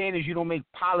 What I'm saying is you don't make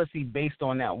policy based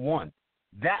on that one.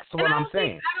 That's what I'm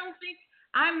saying.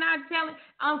 I'm not telling,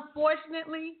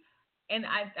 unfortunately, and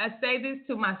I say this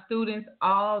to my students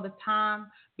all the time,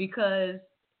 because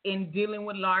in dealing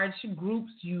with large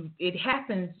groups, it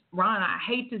happens, Ron. I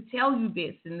hate to tell you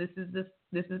this, and this is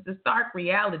the stark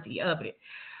reality of it.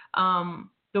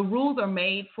 The rules are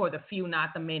made for the few,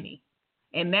 not the many,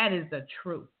 and that is the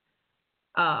truth.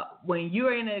 When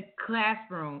you're in a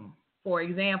classroom, for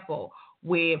example,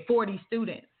 with 40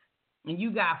 students, and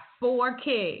you got 4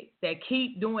 kids that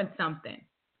keep doing something,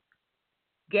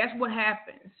 guess what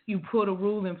happens? You put a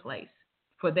rule in place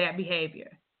for that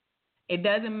behavior. It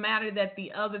doesn't matter that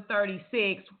the other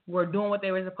 36 were doing what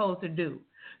they were supposed to do.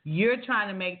 You're trying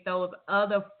to make those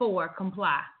other 4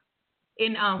 comply.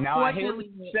 And unfortunately, now I hear what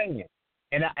you're saying,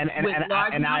 and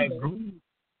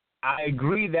I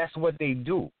agree that's what they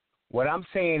do. What I'm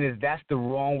saying is that's the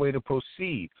wrong way to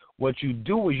proceed. What you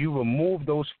do is you remove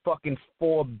those fucking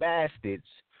 4 bastards,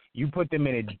 you put them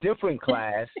in a different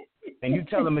class, and you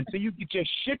tell them until you get your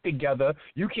shit together,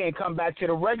 you can't come back to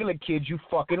the regular kids, you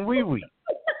fucking Riri.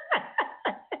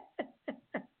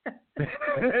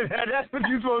 That's what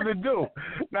you're supposed to do.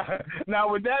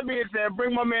 Now, with that being said,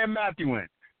 bring my man Matthew in.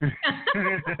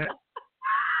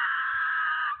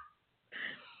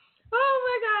 Oh,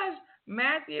 my gosh.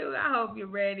 Matthew, I hope you're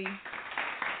ready.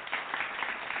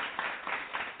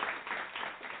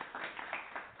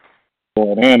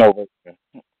 Going in over there.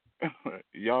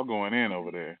 Y'all going in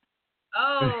over there.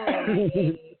 Oh,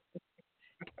 yes.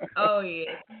 Oh,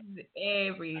 yes.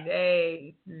 Every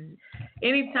day.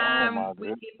 Anytime we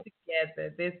get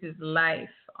together, this is life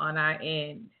on our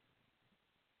end.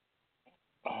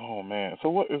 Oh man! So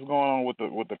what is going on with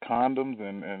the condoms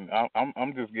and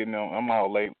I'm just getting on. I'm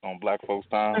all late on Black folks'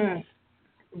 time.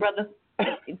 Brother,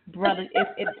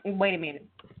 wait a minute.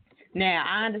 Now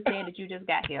I understand that you just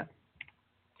got here,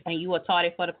 and you are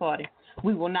tardy for the party.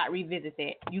 We will not revisit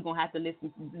that. You're gonna have to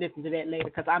listen to that later,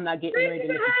 because I'm not getting ready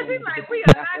to listen to it. We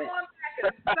are not going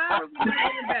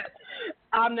back.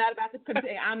 I'm not about to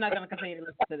continue. I'm not gonna continue to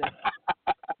listen to this.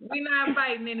 We're not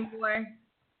fighting anymore.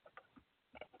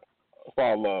 It's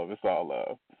all love. It's all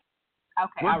love.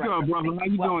 Okay. What's up, brother? How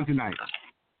you doing tonight?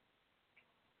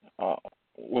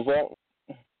 What's up?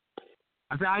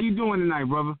 I said, how you doing tonight,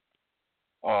 brother?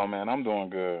 Oh man, I'm doing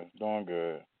good. Doing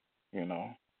good. You know,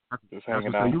 just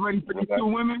hanging out. You ready for these 2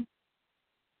 women?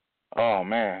 Oh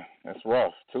man, that's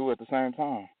rough. 2 at the same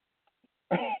time.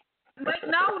 But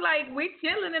no, like, we're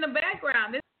chilling in the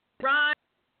background. This is Ron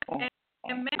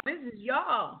and Matt. This is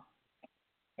y'all.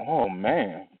 Oh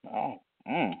man. Oh.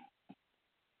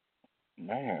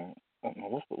 Man,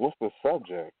 what's the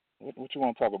subject? What you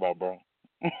want to talk about, bro?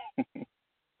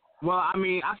 Well, I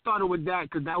mean, I started with that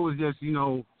because that was just,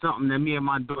 something that me and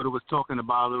my daughter was talking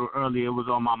about a little earlier. It was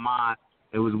on my mind.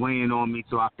 It was weighing on me,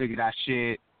 so I figured I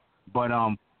shared. But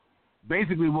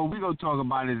basically, what we're going to talk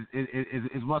about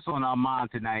is what's on our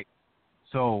mind tonight.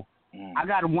 So I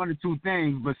got 1 or 2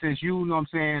 things, but since you know what I'm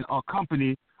saying, are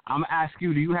company, I'm going to ask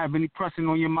you, do you have any pressing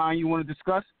on your mind you want to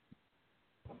discuss?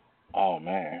 Oh,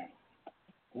 man.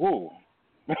 Woo.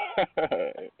 a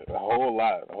whole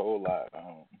lot.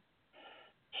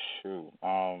 Shoot.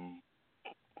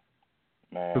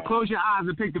 Man. So close your eyes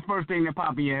and pick the first thing that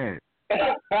pop in your head.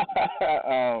 The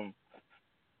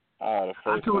first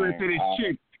I told her to thing, this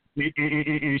chick,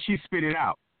 and she spit it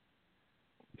out.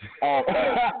 Oh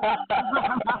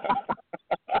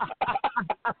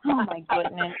my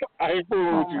goodness. I ain't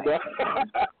fooling with you, bro.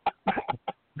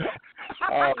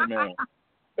 Oh man.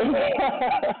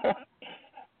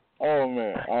 Oh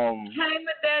man. Hey,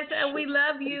 Madessa, we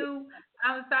love you.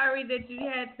 I'm sorry that you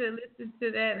had to listen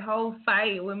to that whole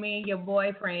fight with me and your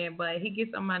boyfriend, but he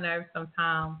gets on my nerves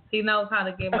sometimes. He knows how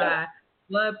to get my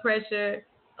blood pressure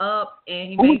up, and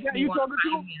he makes me want to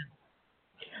fight him.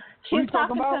 She's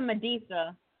talking to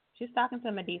Medusa. She's talking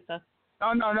to Medusa. No,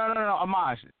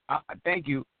 Amash. Thank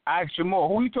you. I asked Shamor.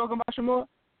 Who are you talking about, Shamor?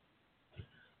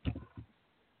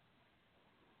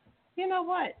 You know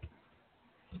what?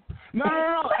 No.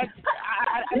 I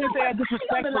didn't say that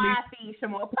disrespectfully. Put me on the live feed,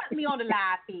 Shamor. Put me on the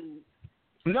live feed.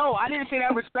 No, I didn't say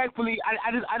that respectfully.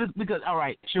 I just because all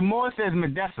right. Shamor says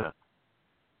Medessa.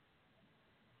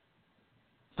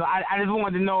 So I just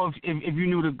wanted to know if you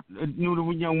knew the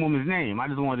young woman's name. I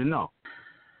just wanted to know.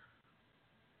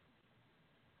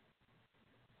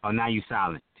 Oh, now you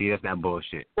silent. See, that's that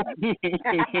bullshit. When we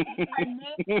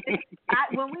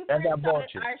first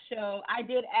started our show, I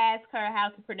did ask her how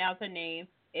to pronounce her name.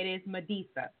 It is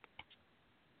Medusa.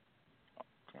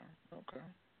 Okay.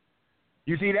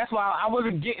 You see, that's why I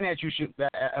wasn't getting at you,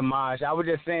 Amaj. I was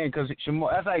just saying because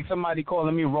that's like somebody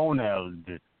calling me Ronald.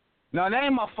 No, that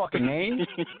ain't my fucking name.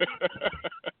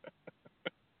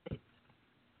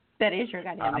 That is your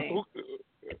goddamn name.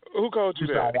 Who called you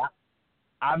that?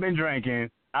 I've been drinking.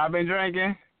 Are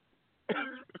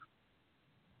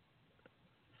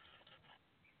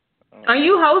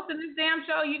you hosting this damn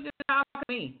show? You just talk to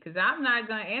me because I'm not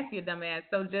going to answer your dumb ass.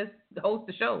 So just host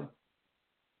the show.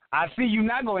 I see you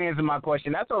not going to answer my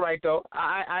question. That's all right, though.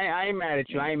 I ain't mad at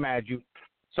you.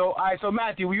 So, all right, so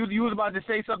Matthew, you was about to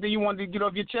say something you wanted to get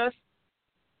off your chest?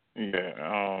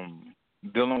 Yeah.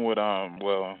 Dealing with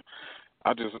well,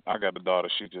 I got a daughter.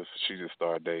 She just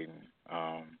started dating.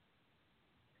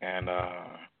 And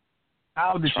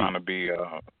how old is trying she? to be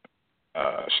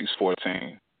she's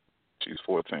 14. She's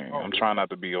 14. Oh, I'm trying not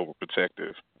to be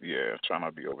overprotective. Yeah, trying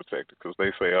not to be overprotective because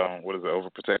they say what is it?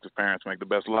 Overprotective parents make the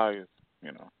best liars.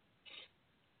 You know.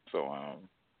 So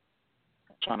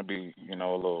trying to be a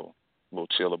little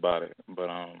chill about it, but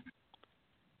I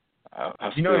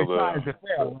you know the try is to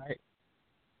fail, right?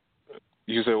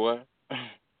 You said what?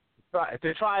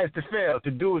 To try is to fail.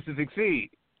 To do is to succeed.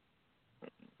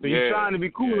 So yeah, you're trying to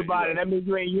be cool about it. That means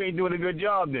you ain't doing a good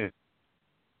job then.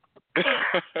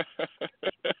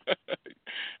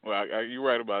 Well, you're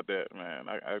right about that, man.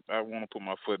 I want to put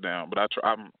my foot down, but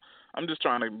I'm just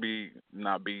trying to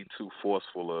not be too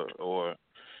forceful or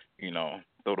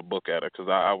throw the book at her because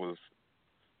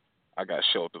I got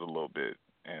sheltered a little bit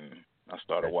and I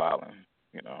started wilding,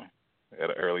 at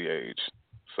an early age.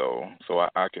 So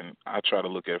I try to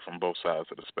look at it from both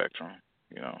sides of the spectrum,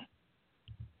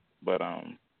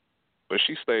 But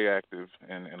she stay active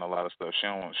in a lot of stuff. She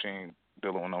ain't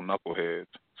dealing with no knuckleheads.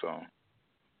 So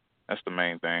that's the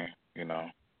main thing,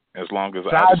 As long as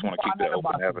I just want to keep that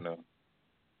open avenue.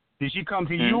 Did she come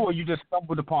to you or you just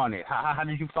stumbled upon it? How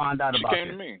did you find out about it?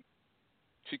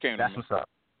 She came to me. That's what's up.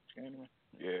 She came to me.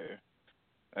 Yeah.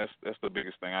 That's the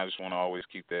biggest thing. I just want to always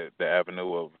keep the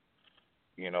avenue of,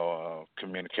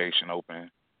 communication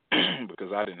open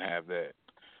because I didn't have that.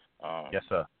 Yes,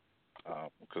 sir.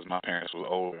 Because my parents were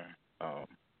older.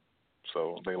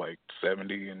 So they like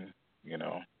 70 and,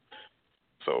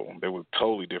 so they were a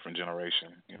totally different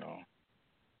generation,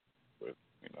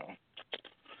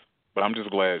 But I'm just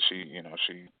glad she,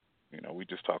 we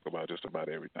just talk about just about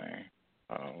everything.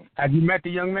 Have you met the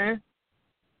young man?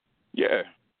 Yeah,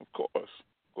 of course.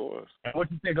 And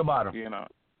what you think about him?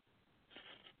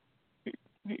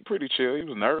 He pretty chill. He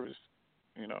was nervous,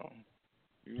 He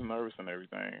was nervous and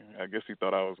everything. I guess he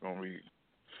thought I was gonna be,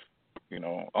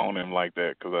 on him like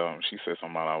that because she said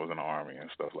something about I was in the Army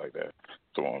and stuff like that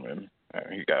to him, and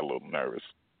he got a little nervous.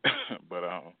 But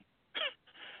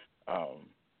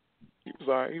he was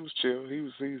all right. He was chill.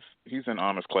 He's in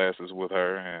honors classes with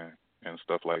her and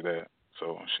stuff like that.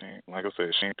 So she ain't, like I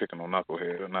said, she ain't picking no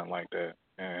knucklehead or nothing like that.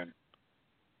 And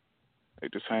they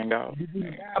just hang out. You be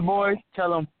the bad boy.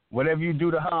 Tell them whatever you do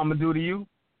to her, I'm gonna do to you.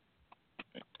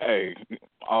 Hey,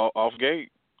 off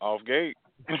gate. For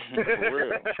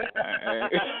real.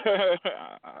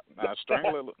 I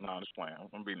strangle it. No, I'm just playing. I'm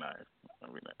gonna be nice.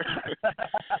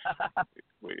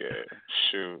 But yeah,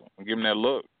 shoot. Give him that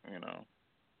look,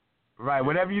 Right.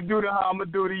 Whatever you do to her, I'm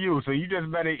gonna do to you. So you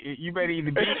better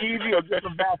either be easy or get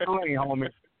some Vaseline, homie.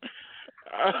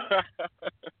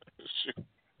 Shoot.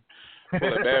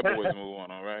 Well, that bad boys move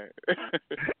on, all right?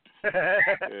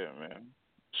 Yeah, man.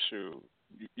 Shoot.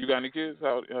 You got any kids?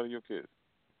 How are your kids?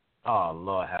 Oh,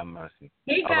 Lord have mercy. mercy.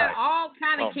 He All got right. all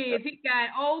kind of kids. He got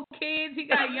old kids. He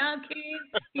got young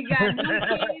kids. He got new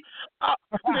kids.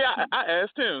 I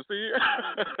asked him. See,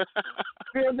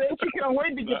 Phil, man, she can't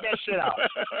wait to get that shit out.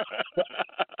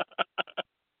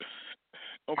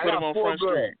 Don't put him on Front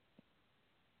Street.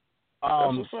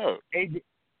 That's what's up.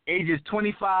 Ages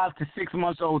 25 to 6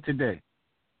 months old today.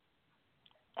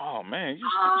 Oh man, you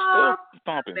still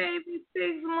thumping. Baby,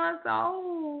 6 months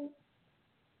old.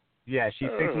 Yeah, she's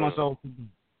 6 months old.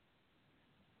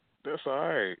 That's all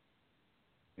right.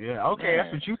 Yeah, okay,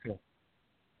 man. That's what you said.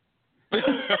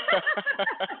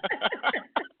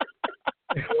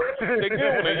 They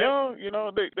good when they're young, you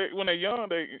know. They when they're young,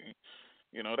 they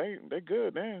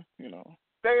good then, you know.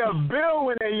 They a bill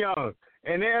when they're young,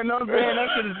 and they're no man. That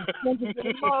shit is expensive to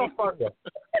the motherfucker.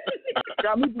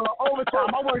 Got me doing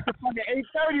overtime. I worked to fucking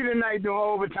 8:30 tonight doing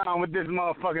overtime with this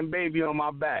motherfucking baby on my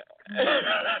back.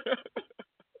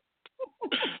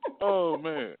 Oh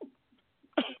man.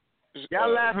 Y'all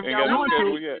laughing? Y'all want to?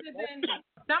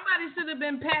 Somebody should have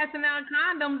been passing out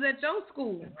condoms at your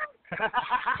school.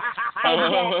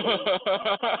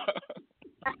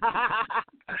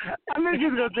 I knew you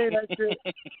was gonna say that shit.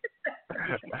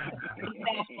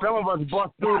 Some of us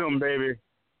bust through them, baby.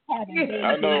 I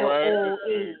know,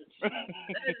 right?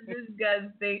 That's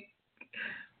disgusting.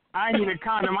 I need a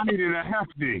condom. I needed a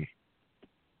hefty.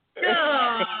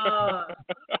 Oh,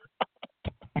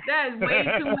 that's way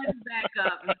too much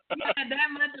backup. If you had that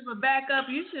much of a backup,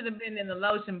 you should have been in the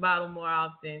lotion bottle more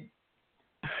often.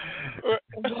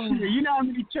 You know how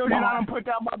many children I done put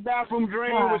down my bathroom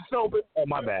drain with soap? Oh,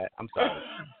 my bad. I'm sorry.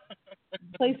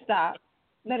 Please stop.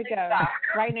 Let it go.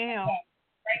 Right now.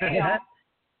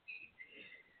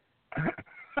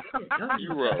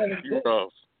 You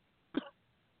rough.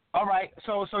 All right.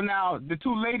 So now the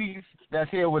two ladies that's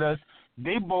here with us,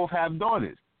 they both have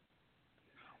daughters.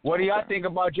 What do y'all think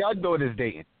about your daughters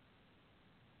dating?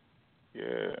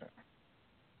 Yeah.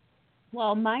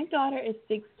 Well, my daughter is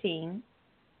 16.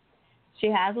 She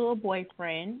has a little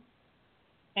boyfriend,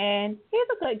 and he's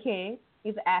a good kid.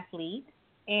 He's an athlete,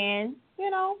 and, you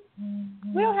know,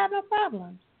 we don't have no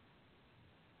problems.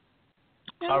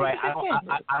 All right, I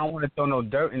don't want to throw no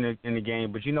dirt in the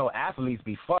game, but you know athletes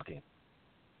be fucking.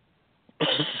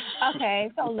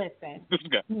 Okay, so listen.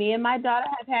 Me and my daughter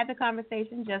have had the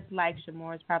conversation, just like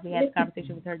Shamora's probably had the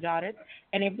conversation with her daughters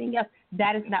and everything else.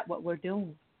 That is not what we're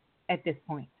doing at this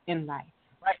point in life.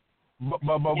 Right. But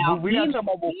now, we not talking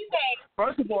about.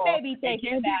 First of all, it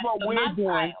can't be what we're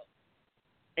doing.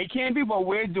 It can't be what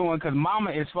we're doing because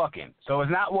Mama is fucking. So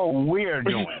it's not what we're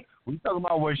doing. We talking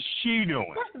about what she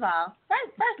doing. First of all,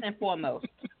 first and foremost,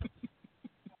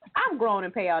 I'm grown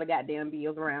and pay all the goddamn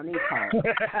bills around these parts.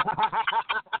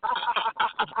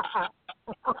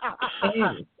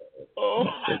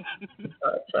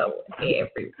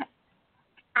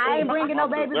 I ain't bringing no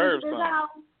babies into this house.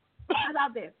 How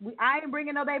about this? I ain't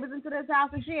bringing no babies into this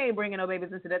house, and she ain't bringing no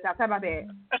babies into this house. How about that?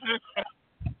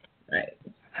 Right.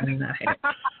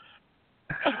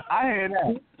 I hear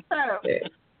that.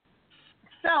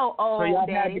 So y'all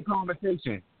Daddy. had the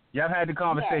conversation. Y'all had the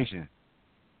conversation.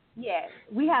 Yes,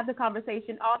 we have the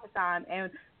conversation all the time,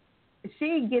 and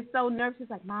she gets so nervous. She's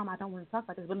like, "Mom, I don't want to talk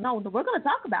about this." But no, we're going to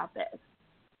talk about this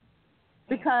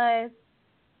because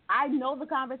I know the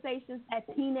conversations that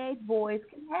teenage boys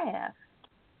can have.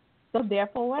 So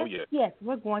therefore, yes,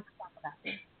 we're going to talk about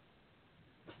this.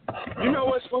 You know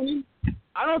what's funny?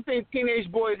 I don't think teenage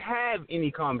boys have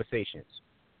any conversations.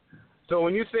 So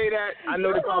when you say that, I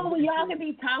know the conversation. Y'all can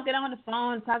be talking on the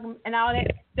phone, talking and all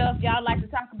that stuff y'all like to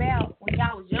talk about when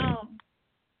y'all was young.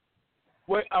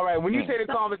 Wait, all right. When you say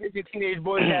the conversation teenage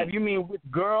boys have, you mean with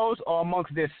girls or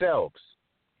amongst themselves?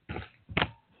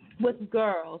 With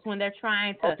girls when they're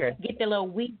trying to get their little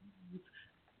wee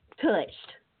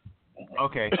touched.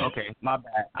 Okay, my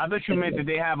bad. I thought you meant that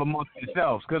they have amongst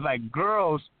themselves, because like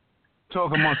girls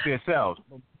talk amongst themselves.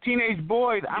 Teenage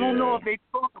boys, I don't know if they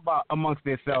talk about amongst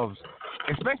themselves,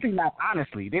 especially not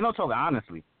honestly. They don't talk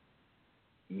honestly.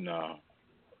 No.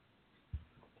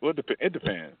 Well, it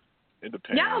depends. It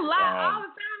depends. Y'all lie all the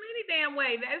time any damn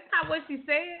way. That's not what she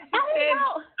said. She said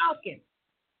talking.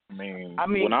 I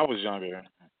mean, when I was younger,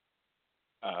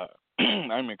 I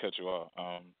didn't mean to cut you off.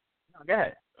 No, go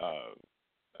ahead.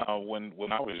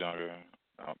 When I was younger,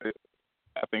 I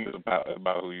think it's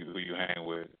about who you hang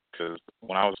with. Because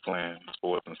when I was playing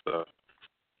sports and stuff,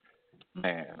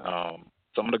 man,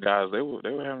 some of the guys they were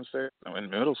having sex in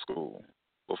middle school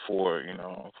before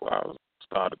I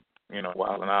started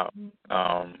wilding out.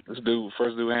 First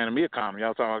dude handed me a condom.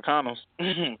 Y'all talking about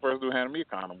condoms? First dude handed me a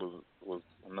condom was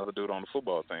another dude on the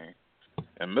football team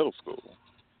in middle school,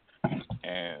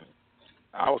 and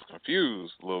I was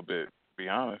confused a little bit, to be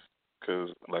honest. Because,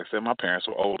 like I said, my parents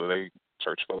were older. They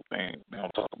church folk. They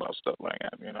don't talk about stuff like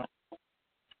that, you know.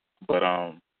 But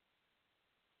I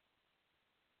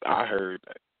heard,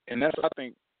 and that's I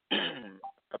think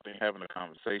having a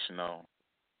conversation though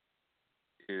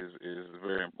is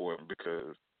very important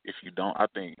because if you don't, I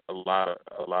think a lot of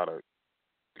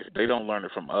if they don't learn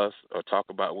it from us or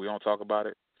we don't talk about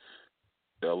it,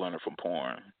 they'll learn it from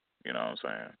porn. You know what I'm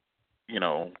saying? You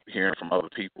know, hearing from other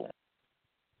people,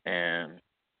 and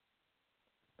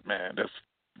man,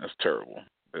 that's terrible.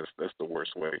 That's the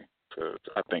worst way to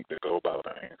I think to go about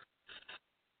things.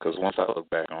 Because once I look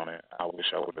back on it, I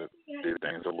wish I would have did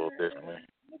things a little differently.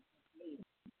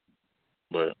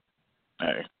 But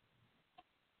hey,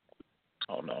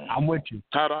 oh no. I'm with you.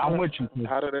 I'm with you.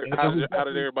 How did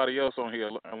everybody else on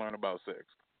here learn about sex?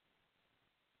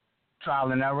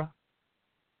 Trial and error.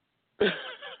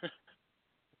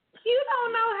 You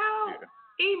don't know how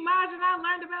Imagine I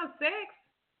learned about sex.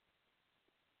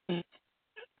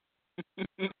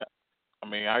 I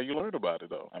mean, how you learned about it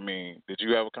though? I mean, did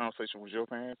you have a conversation with your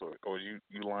parents, or you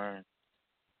learned,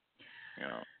 you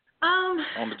know,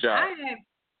 on the job? I had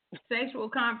sexual.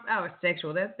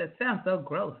 That sounds so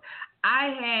gross.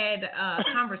 I had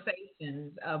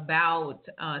conversations about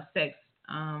sex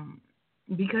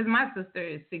because my sister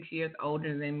is 6 years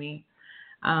older than me.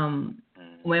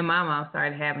 When my mom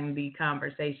started having the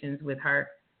conversations with her,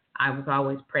 I was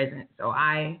always present, so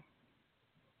I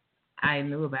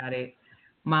knew about it.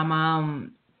 My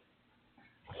mom,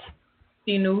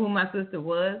 she knew who my sister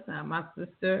was. My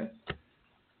sister,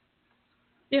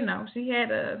 you know, she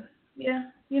had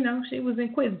she was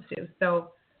inquisitive.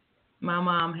 So my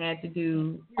mom had to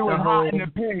do the whole. In the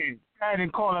pig. I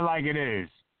didn't call it like it is.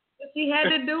 She had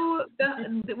to do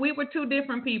we were two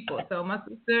different people. So my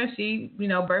sister, she,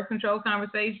 birth control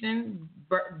conversation,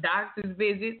 doctor's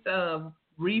visits,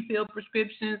 refill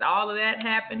prescriptions, all of that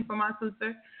happened for my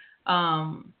sister.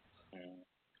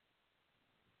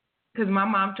 Because my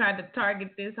mom tried to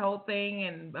target this whole thing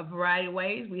in a variety of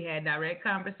ways. We had direct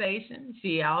conversations.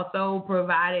 She also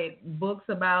provided books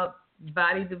about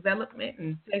body development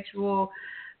and sexual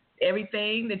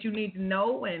everything that you need to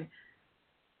know. And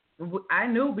I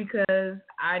knew because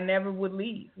I never would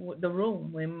leave the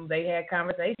room when they had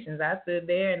conversations. I stood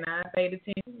there and I paid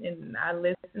attention and I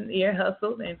listened, ear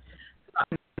hustled, and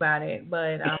talked about it.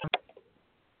 But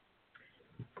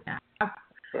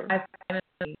it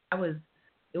was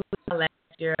my last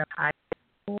year of high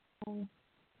school.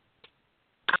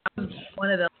 I was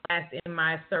one of the last in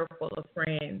my circle of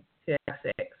friends to have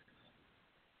sex.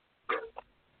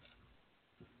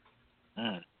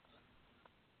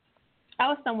 I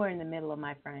was somewhere in the middle of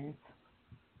my friends.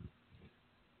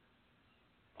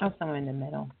 But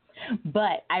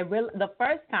the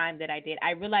first time that I did,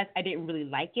 I realized I didn't really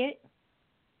like it.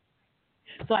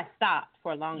 So I stopped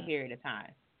for a long period of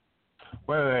time.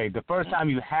 Wait. The first time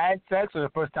you had sex or the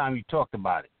first time you talked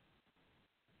about it?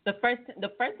 The first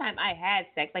time I had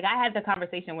sex, like I had the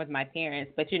conversation with my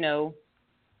parents, but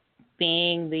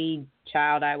being the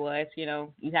child I was,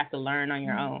 you have to learn on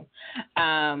your own.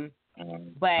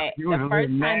 But the first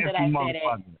time that I did it,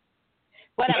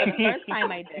 the first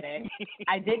time I did it,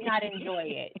 I did not enjoy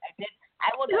it.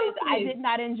 I will tell you, I did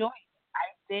not enjoy it.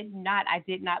 I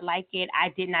did not like it. I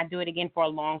did not do it again for a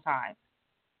long time.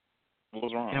 What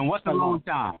was wrong? And what's a long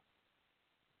time?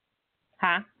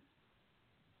 Huh?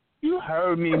 You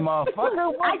heard me,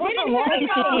 motherfucker. I didn't hear you. I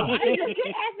just didn't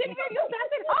ask if you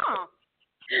said, huh?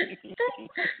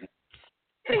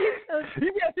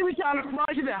 You got to be trying to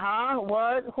promote you. Huh?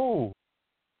 What? Who?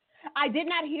 I did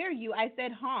not hear you. I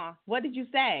said, huh? What did you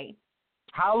say?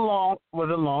 How long was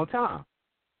a long time?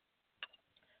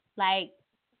 Like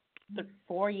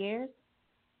 4 years.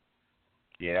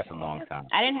 Yeah, that's a long time.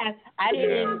 I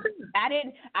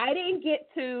didn't get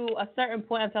to a certain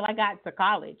point until I got to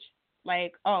college.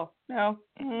 Like, oh no,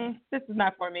 this is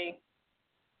not for me.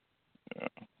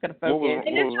 Gotta focus.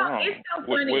 It's so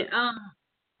funny.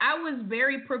 I was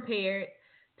very prepared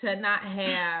to not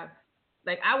have,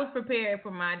 I was prepared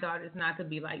for my daughters not to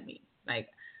be like me. Like,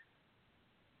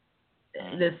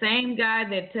 the same guy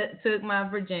that took my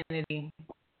virginity, the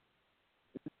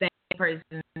same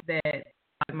person that,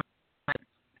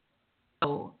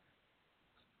 so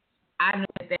I knew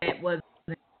that wasn't,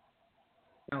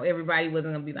 everybody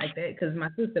wasn't going to be like that because my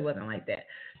sister wasn't like that.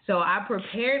 So I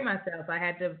prepared myself. I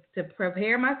had to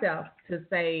prepare myself to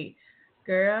say,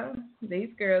 girl,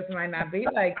 these girls might not be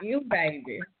like you,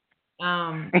 baby.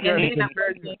 And then I'm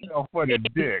working for the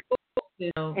dick.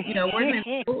 Working in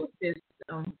the school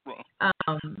system.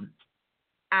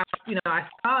 I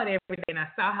saw it every day, and I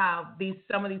saw how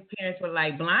some of these parents were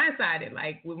like blindsided.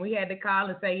 Like when we had to call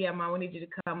and say, "Yeah, Mom, we need you to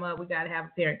come up. We got to have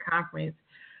a parent conference.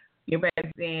 Your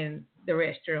baby's in the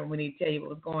restroom. We need to tell you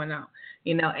what's going on."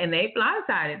 And they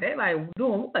blindsided. They're like,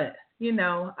 "Doing what?"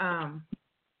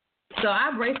 So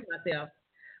I braced myself.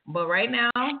 But right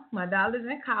now, my daughter's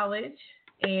in college,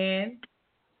 and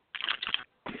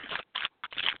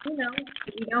we haven't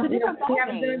done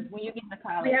when you get to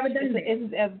college. We haven't done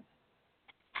it.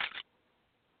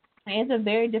 It's a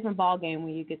very different ball game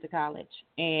when you get to college.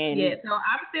 And yeah, so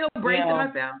I'm still bracing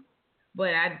myself, but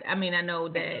I know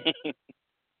that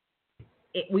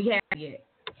we haven't yet.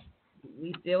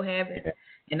 We still haven't,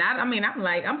 and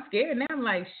I'm scared now. I'm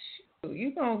like, shoot,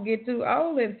 you gonna get too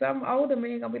old, and some older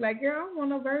man gonna be like, girl, I don't want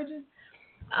no virgin.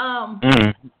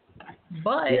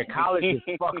 But yeah, college is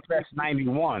fuck fest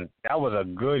 '91. That was a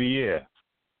good year.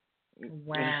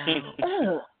 Wow.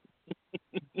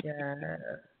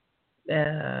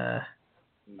 Yeah.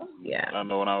 I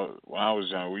know when I was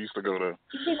young, we used to go to. It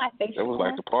was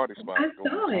like the party spot. I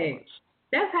saw it.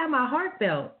 That's how my heart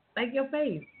felt, like your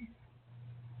face.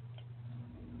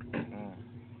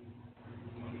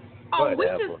 Oh, we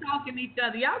just talking to each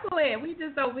other. Y'all go ahead. We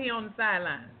just over here on the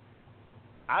sideline.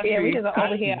 We just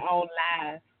over here on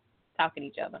live talking to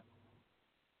each other.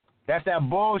 That's that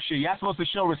bullshit. Y'all supposed to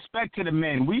show respect to the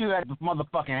men. We at the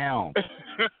motherfucking helm.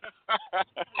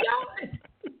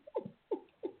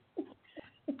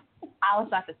 I was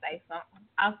about to say something.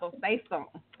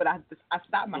 But I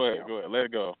stopped myself. Go ahead. Let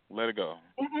it go.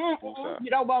 You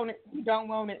don't want it.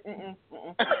 Nah,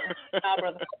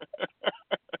 brother.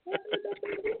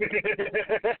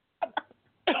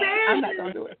 I'm not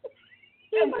gonna do it.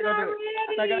 I'm not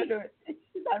gonna do it.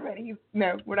 He's not ready.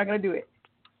 No, we're not gonna do it.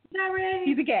 Not ready.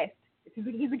 He's a guest.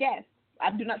 He's a guest.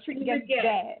 I do not treat the guest as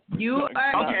bad. You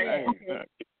are okay.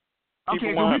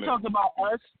 Okay, so we talked about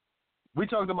us. We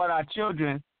talked about our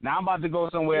children. Now I'm about to go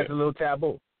somewhere that's a little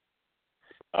taboo.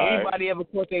 Anybody ever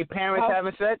caught their parents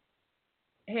having sex?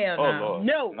 Hell no. no. Lord.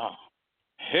 No.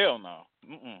 Hell no.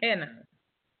 Hell no.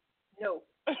 No.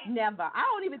 Never. I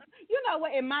don't even. You know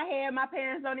what? In my head, my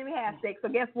parents don't even have sex. So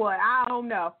guess what? I don't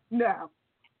know. No.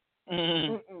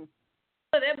 Mm-hmm.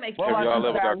 That makes sense. Have y'all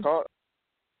ever got caught?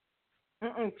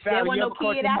 There was no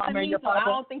kid after me, so I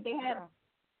don't think they had them.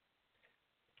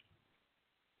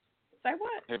 Say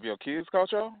what? Have your kids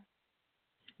caught y'all?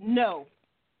 No.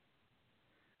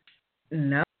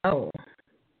 No.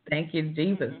 Thank you,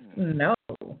 Jesus. No.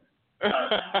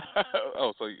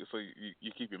 Oh, so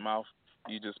you keep your mouth.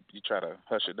 You try to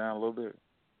hush it down a little bit.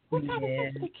 What kind of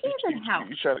sex the kids in the house?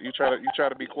 You try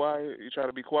to be quiet. You try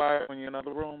to be quiet when you're in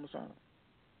another room or something.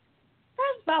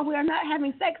 First of all, we are not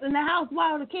having sex in the house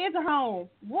while the kids are home.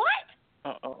 What?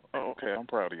 Okay. I'm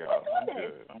proud of y'all. I'm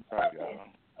good.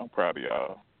 I'm proud of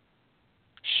y'all.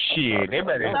 Shit, they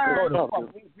better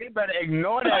They better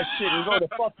ignore that shit and go to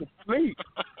fucking sleep.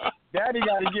 Daddy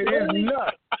got to get his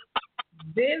nut.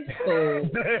 This fool.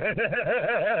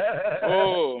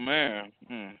 Oh man,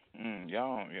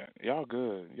 y'all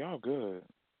good. Y'all good.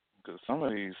 Cause some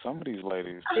of these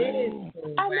ladies.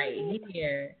 Right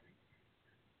here.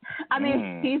 I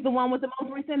mean, he's the one with the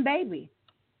most recent baby.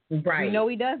 Right. You know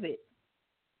he does it.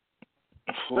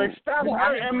 Like, stop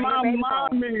hurting my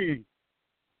mommy.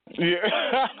 Yeah.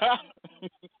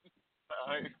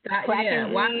 Yeah.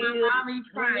 Why my mommy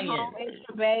crying?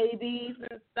 Extra babies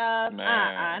and stuff.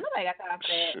 Nobody got time for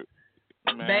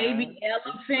that. Baby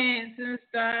elephants and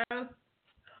stuff.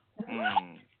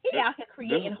 He out here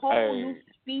creating whole new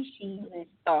species and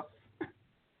stuff.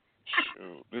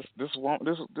 Shoot,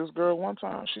 this girl one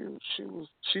time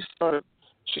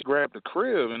she grabbed the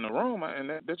crib in the room and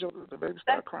the baby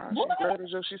started crying. She grabbed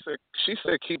it. She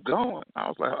said keep going. I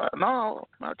was like, no,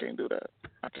 I can't do that.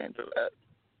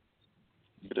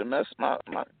 You done messed my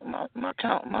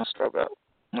count, my stroke up.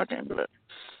 I can't do that.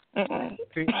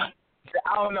 See,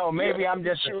 I don't know. Maybe I'm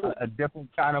just a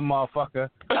different kind of motherfucker.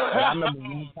 I remember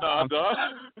one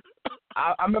time.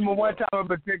 I remember one time in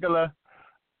particular.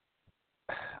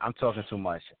 I'm talking too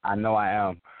much. I know I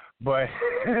am, but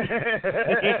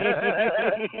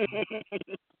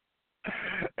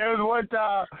it was one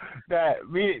time that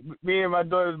me and my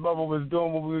daughter's mother was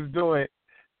doing what we was doing,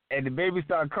 and the baby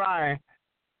started crying.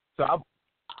 So I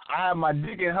had my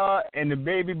dick in her and the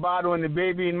baby bottle in the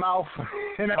baby mouth,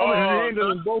 and I was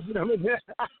handling both of them.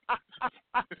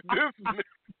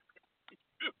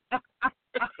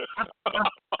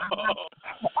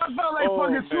 I felt like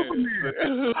fucking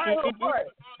Superman. I don't know what.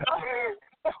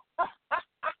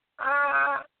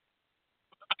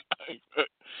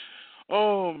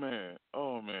 Oh man.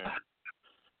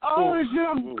 Oh shit,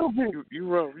 I'm stupid. You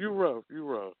rough.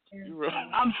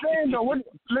 I'm saying though,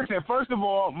 listen. First of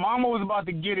all, Mama was about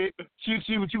to get it.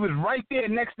 She was right there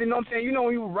next to. You know what I'm saying? You know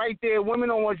when you were right there, women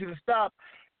don't want you to stop,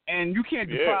 and you can't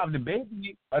deprive the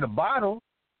baby of the bottle.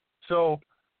 So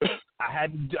I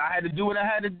had to do what I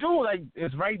had to do. Like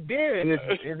it's right there, and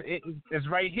it's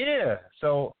right here.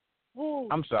 So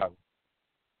I'm sorry.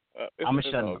 I'm a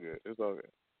shut up. It's all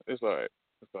good. It's all right.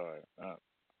 It's all right.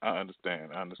 I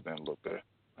understand. I understand a little bit.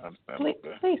 Please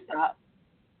stop.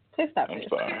 Please stop. I'm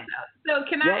sorry. So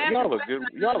can I ask y'all a are question?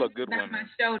 good. Y'all are good Not women. my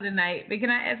show tonight, but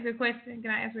can I ask a question?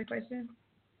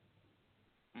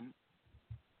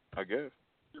 I guess.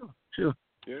 Sure.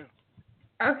 Yeah.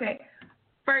 Okay.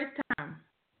 First time.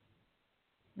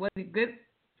 Was it good?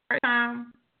 First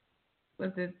time.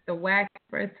 Was it the whack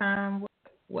first time?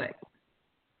 What?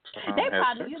 They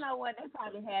probably, you know what? They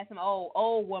probably had some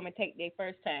old woman take their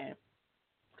first time.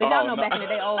 Cause y'all know back in the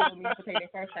day, old women used to take their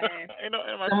first time.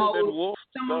 Some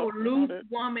old loose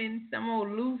woman, some old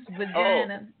loose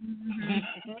vagina.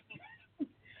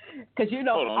 Cause you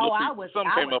know, I was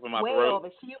came up in my 12 throat.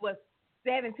 and she was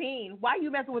 17. Why you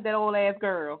messing with that old ass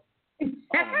girl?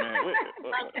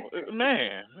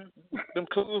 Man, them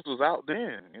cougars was out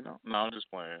then, you know. No, I'm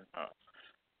just playing.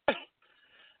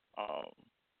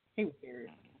 He was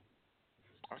serious.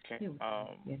 I can't.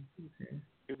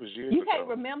 It was years you ago. can't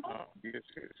remember? Yes.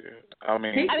 I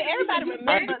mean, everybody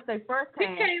remembers their first He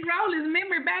time. can't roll his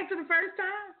memory back to the first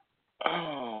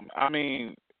time. I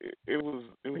mean, it was.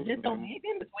 Just don't leave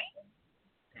in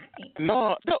between.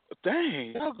 No,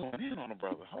 dang, y'all going in on a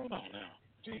brother. Hold on now,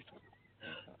 Jesus.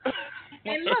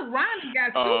 And look, Ronnie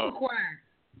got super quiet.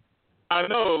 I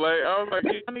know, like I was like,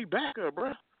 I need backup,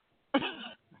 bro.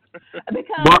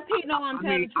 Because he know I'm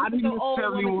telling I you, didn't the old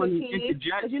necessarily woman want took to kids.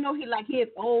 interject. Because you know he's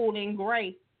old and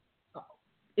gray.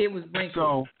 It was breaking.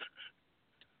 So,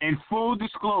 in full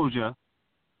disclosure,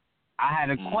 I had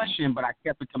a question, but I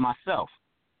kept it to myself.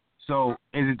 So,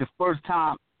 is it the first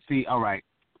time? See, all right.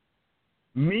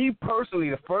 Me personally,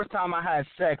 the first time I had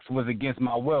sex was against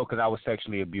my will because I was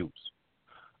sexually abused.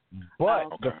 But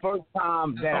the first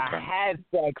time that I had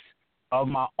sex of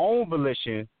my own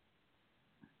volition,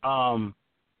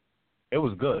 it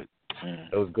was good.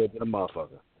 It was good to the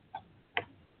motherfucker.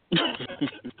 You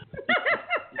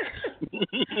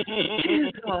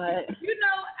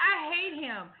know, I hate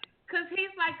him because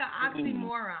he's like an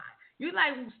oxymoron. You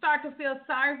like start to feel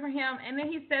sorry for him, and then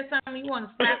he says something you want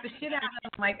to slap the shit out of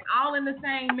him, like all in the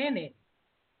same minute.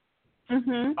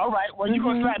 All right, well, you're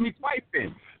going to slap me twice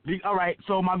then. All right,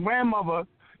 so my grandmother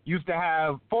used to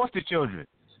have foster children.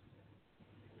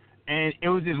 And it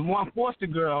was this one foster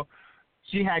girl.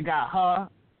 She had got her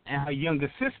and her younger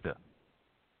sister.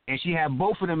 And she had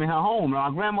both of them in her home. Now,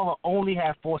 my grandmother only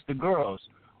had foster girls,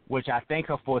 which I thank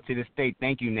her for to this day.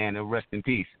 Thank you, Nana. Rest in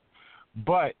peace.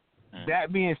 But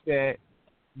that being said,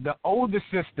 the older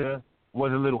sister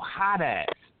was a little hot ass.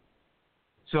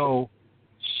 So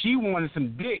she wanted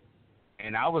some dick.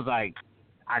 And I was like,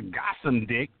 I got some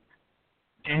dick.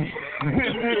 And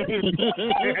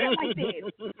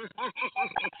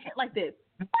like this.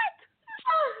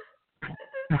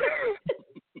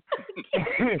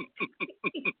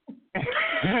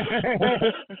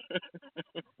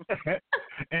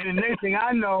 And the next thing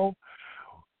I know,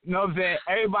 you know what I'm saying,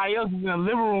 everybody else was in the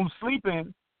living room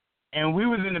sleeping, and we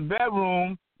was in the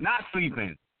bedroom not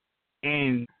sleeping.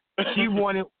 And she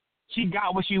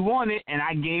got what she wanted, and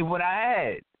I gave what I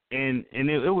had. And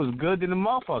it was good to the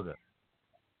motherfucker.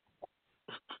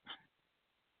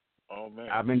 Oh, man.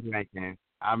 I've been drinking.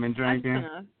 I'm just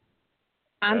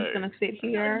gonna sit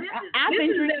here. I've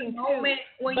been drinking too.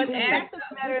 When but you ask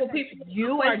people,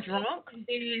 you are drunk, and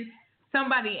then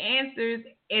somebody answers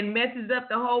and messes up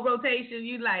the whole rotation.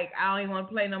 You like, I don't even want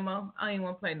to play no more.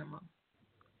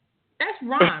 That's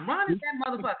Ron. Ron is that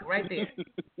motherfucker right there.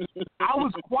 I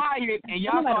was quiet, and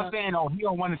y'all started saying, "Oh, he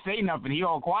don't want to say nothing. He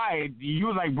all quiet." You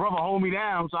was like, "Brother, hold me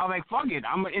down." So I was like, "Fuck it.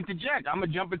 I'm gonna interject. I'm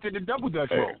gonna jump into the double dutch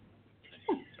roll."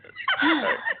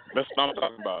 Hey, that's what I'm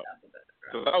talking about.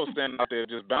 Because I was standing out there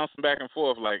just bouncing back and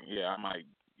forth, like, yeah, I might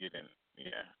get in.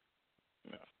 Yeah.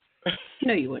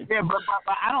 No, you wouldn't. Yeah, but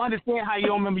I don't understand how you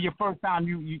don't remember your first time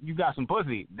you got some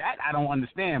pussy. That I don't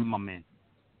understand, my man.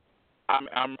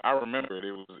 I remember it.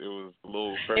 It was a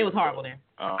little crazy. It was horrible then.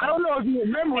 I don't know if you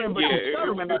remember it, but you still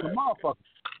remember the motherfucker.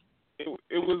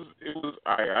 It was.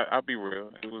 I'll be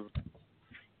real. It was.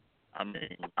 I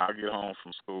mean, I get home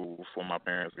from school before my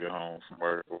parents get home from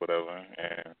work or whatever,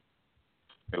 and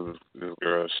it was this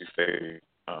girl. She stayed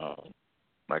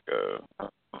like a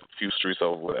few streets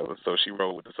over, whatever. So she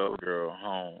rode with this other girl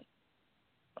home.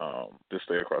 To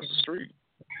stay across the street,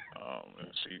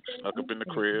 and she snuck up in the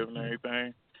crib and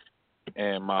everything.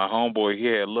 And my homeboy, he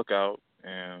had lookout,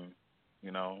 and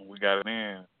we got it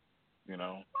in. you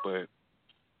know, but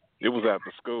it was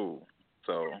after school,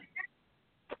 so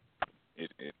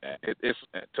it's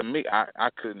to me, I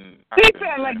couldn't. He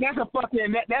said like that's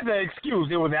an excuse.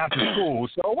 It was after school.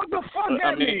 So what the fuck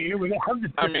that mean? It was after.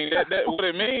 I mean that what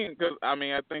it mean? Because I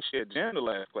mean I think she had jammed the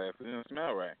last class. It didn't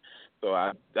smell right, so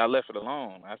I left it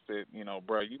alone. I said, you know,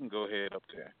 bro, you can go ahead up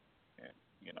there, and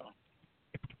you know,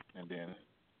 and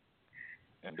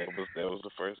that was the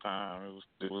first time.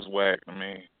 It was whack. I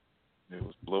mean, it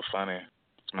was a little funny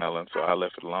smelling, so I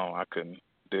left it alone. I couldn't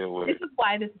deal with it. This is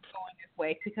why this is going this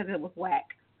way, because it was whack.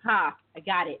 Ha! I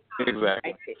got it.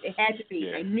 Exactly. It had to be.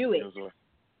 Yeah, I knew it.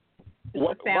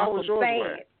 Why was yours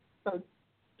whack? So,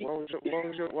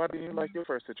 Why didn't you like your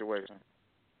first situation?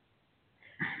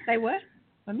 say what?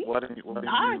 For me? Why didn't you?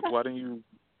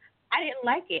 I didn't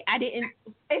like it.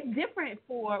 It's different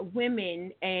for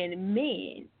women and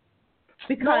men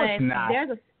because No, it's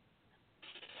not.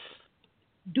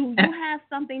 Do you have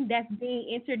something that's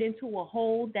being entered into a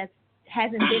hole that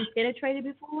hasn't been penetrated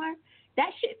before?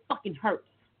 That shit fucking hurts.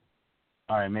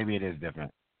 All right, maybe it is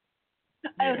different.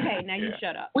 Okay, now you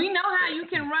shut up. We know how you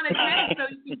can run a test so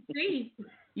you can see.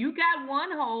 You got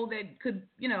one hole that could,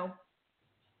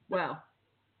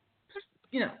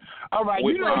 All right, I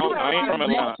ain't from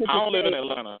Atlanta. I don't live in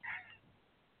Atlanta.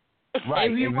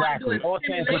 Right, if you exactly. want to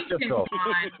do a simulation,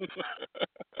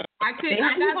 I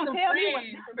got some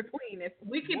friends.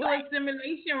 We can do a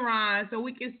simulation run so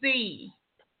we can see.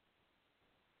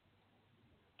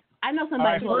 I know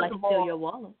somebody who would like to steal your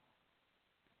wallet.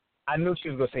 I knew she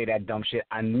was going to say that dumb shit.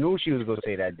 I knew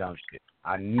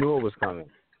I knew it was coming.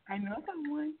 I know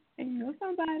someone. I know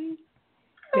somebody.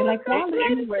 They like wallet.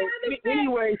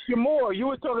 Anyway, Shamor, you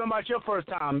were talking about your first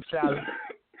time, Sally.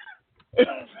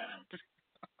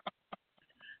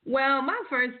 Well, my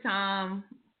first time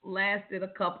lasted a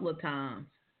couple of times.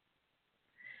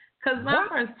 Because my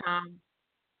first time,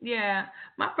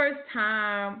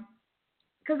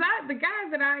 because the guy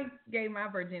that I gave my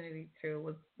virginity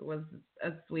to was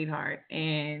a sweetheart,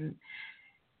 and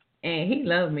he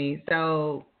loved me.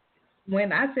 So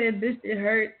when I said this shit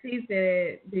hurts, he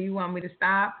said, "Do you want me to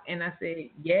stop?" And I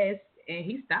said yes, and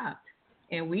he stopped,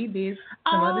 and we did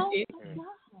some other shit. Wow.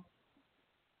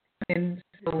 And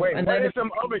so Wait, what is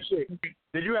some other shit?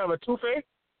 Did you have a toothache?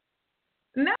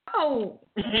 No.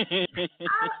 I didn't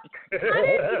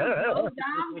go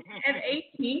down at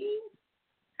 18.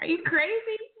 Are you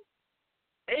crazy?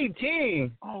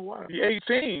 18? Oh, wow. You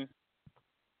 18?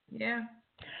 Yeah.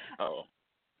 Oh.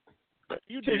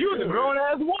 You was a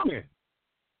grown-ass woman.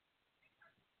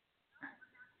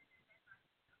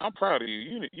 I'm proud of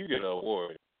you. You get an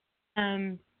award.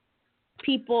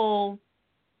 People,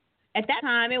 at that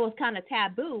time, it was kind of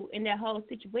taboo in that whole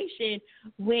situation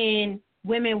when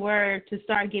women were to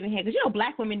start giving head. Because,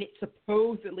 black women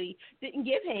supposedly didn't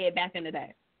give head back in the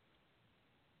day.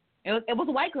 It was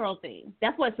a white girl thing.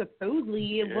 That's what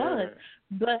supposedly it was.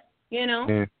 But,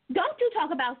 don't you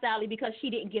talk about Sally because she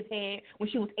didn't give head when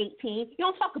she was 18. You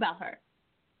don't talk about her.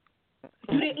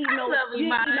 You didn't eat no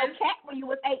cat when you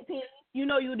was 18. You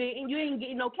didn't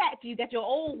get no cat till you got your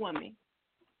old woman.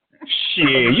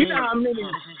 Shit, you know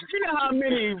how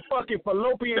many fucking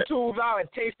fallopian tubes I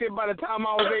had tasted by the time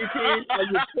I was 18? Are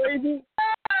you crazy?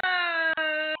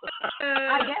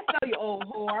 I guess so, you old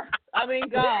whore. I mean,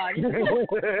 God.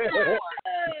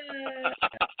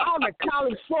 I was a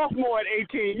college sophomore at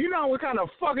 18. You know what kind of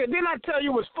fucking... Didn't I tell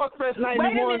you it was Fuckfest 91?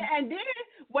 Wait a minute, and then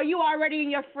were you already in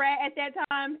your frat at that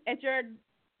time? At your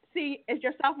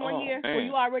sophomore year? Man. Were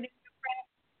you already in your frat?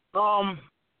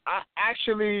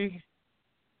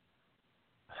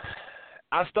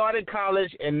 I started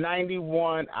college in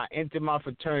 91. I entered my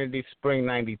fraternity spring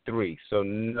 93. So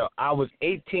no, I was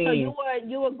 18. So you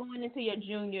were going into your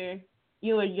junior.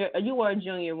 You were a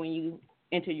junior when you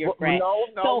entered your frat. No.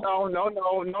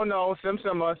 Sim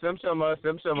Simmer.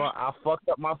 I fucked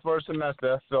up my first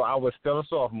semester, so I was still a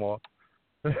sophomore.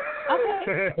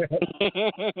 Okay.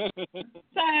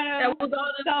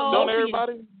 Don't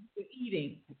everybody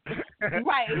eating.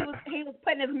 Right. He was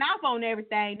putting his mouth on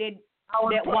everything. I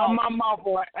was putting my mouth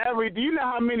on every. Do you know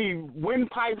how many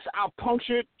windpipes I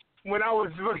punctured when I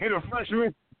was looking a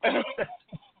freshman?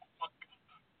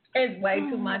 It's way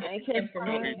too much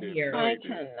information here.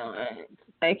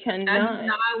 I cannot.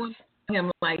 I want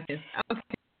him like this. Okay,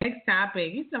 next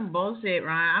topic. You some bullshit,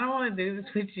 Ryan. I don't want to do this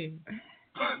with you.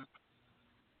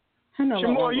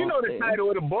 Shamor, you know the title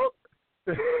of the book.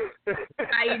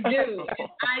 I do.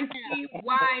 I see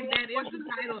why that is the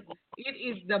title. It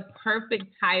is the perfect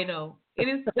title. It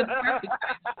is the perfect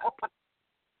title.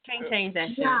 Can't change that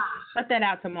shit. Put that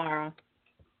out tomorrow.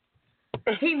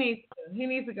 He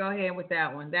needs to go ahead with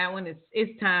that one. That one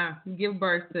it's time. Give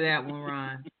birth to that one,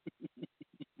 Ron.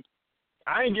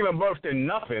 I ain't giving birth to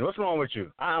nothing. What's wrong with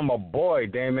you? I'm a boy,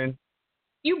 Damon.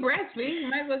 You breastfeed. You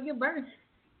might as well give birth.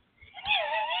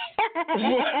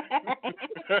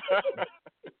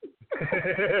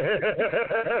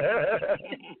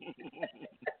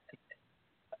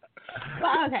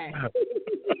 Well, okay.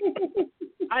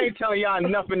 I ain't telling y'all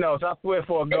nothing else. I swear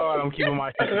for God, I'm keeping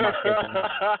my shit to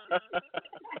myself.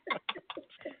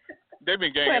 They've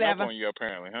been ganging up on you,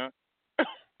 apparently, huh?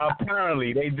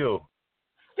 Apparently, they do.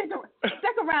 Stick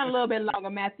around a little bit longer,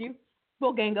 Matthew.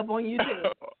 We'll gang up on you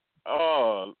too.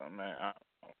 Oh man,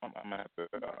 I'm gonna have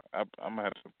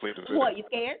to play the video. What? You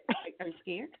scared? Are you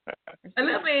scared? A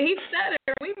little bit. He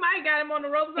stuttered. We might got him on the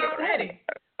ropes already.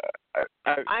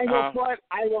 I ain't gonna front.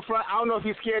 I don't know if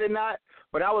he's scared or not,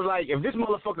 but I was like, if this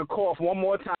motherfucker cough one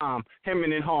more time,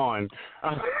 hemming and hawing.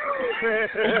 That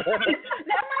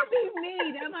might be me.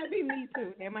 That might be me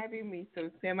too. That might be me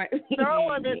too. That might. No, it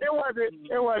wasn't.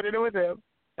 It was him.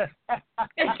 I coughed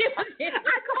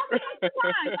a couple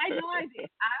times. I know I did.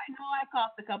 I know I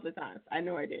coughed a couple of times. I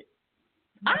know I did.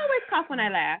 I always cough when I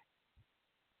laugh.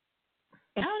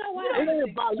 I don't know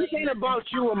why. This ain't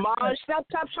about you, Amaj. Stop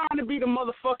trying to be the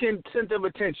motherfucking center of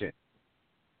attention.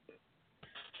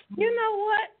 You know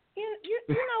what? You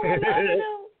know what? You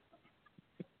know.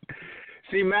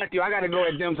 See, Matthew, I got to go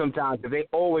at them sometimes because they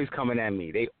always coming at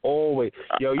me. They always.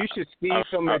 Yo, you should see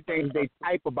some of the things they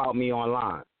type about me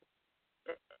online.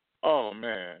 Oh,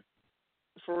 man.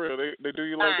 For real, they do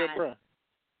you like that, bro?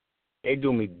 They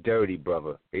do me dirty,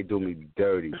 brother. They do me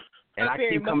dirty. And I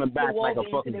keep coming back like a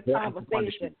fucking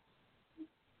punishment.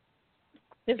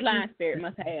 This lying spirit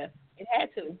must have. It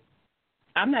had to.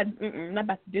 I'm not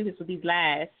about to do this with these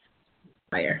lies.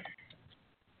 Fire.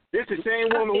 This is the same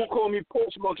woman who called me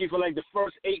Porch Monkey for like the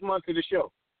first 8 months of the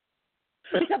show.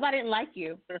 Because I didn't like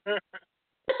you.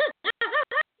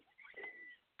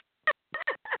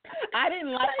 I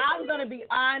was going to be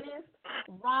honest.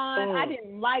 Ron, I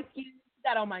didn't like you. You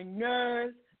got on my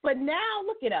nerves. But now,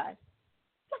 look at us.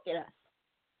 Look at us.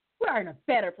 We are in a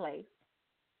better place.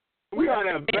 We are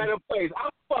in a better place. I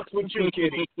fucks with you,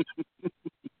 kitty.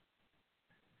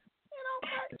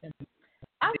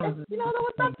 You know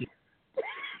what's up?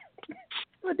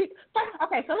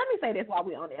 Okay, so let me say this while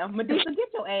we're on there. Medusa,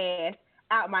 get your ass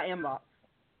out my inbox.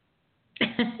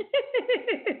 Because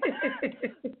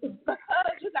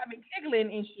you got me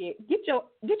giggling and shit. Get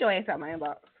your ass out my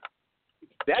inbox.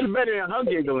 That's better than her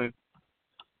giggling.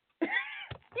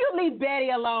 You leave Betty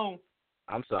alone.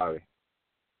 I'm sorry.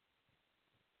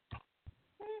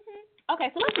 Mm-hmm. Okay,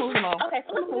 so let's move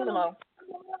along.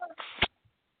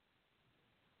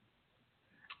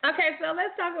 Okay, so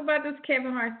let's talk about this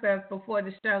Kevin Hart stuff before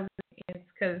the show ends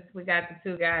because we got the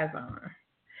two guys on.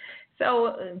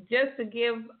 So just to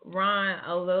give Ron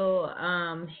a little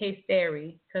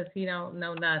history because he don't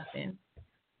know nothing.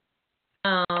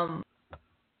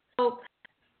 So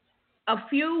a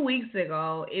few weeks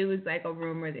ago, it was like a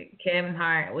rumor that Kevin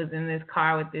Hart was in this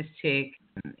car with this chick,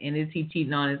 and is he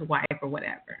cheating on his wife or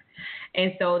whatever.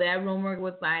 And so that rumor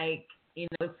was like,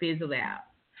 fizzled out.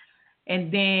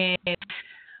 And then,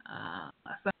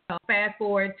 so fast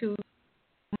forward 2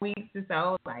 weeks or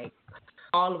so, like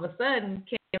all of a sudden,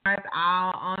 Kevin Hart's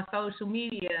all on social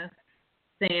media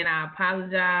saying, I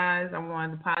apologize. I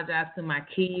wanted to apologize to my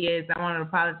kids. I wanted to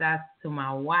apologize to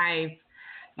my wife.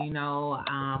 I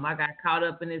got caught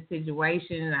up in this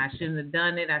situation. I shouldn't have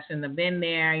done it. I shouldn't have been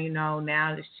there.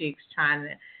 Now this chick's trying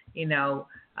to,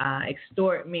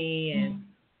 extort me, and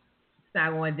it's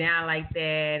not going down like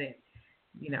that,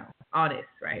 and, all this,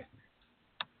 right?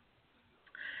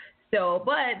 So,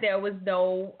 but there was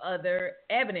no other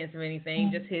evidence of anything,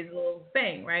 just his little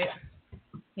thing, right?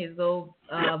 His little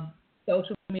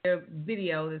social media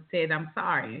video that said, I'm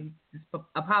sorry,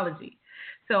 apology.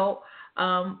 So,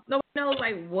 nobody knows,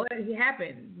 like, what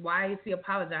happened. Why is he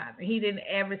apologizing? He didn't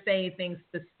ever say anything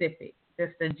specific,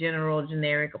 just a general,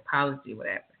 generic apology,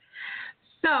 whatever.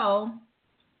 So,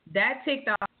 that ticked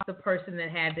off the person that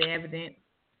had the evidence.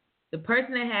 The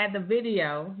person that had the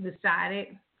video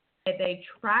decided that they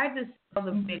tried to sell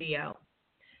the video,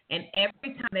 and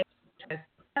every time they tried to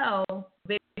sell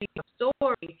the video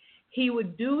story, he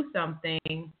would do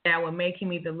something that would make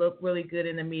him either look really good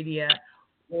in the media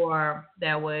or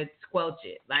that would squelch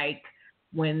it. Like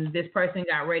when this person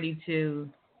got ready to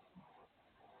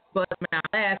bust him out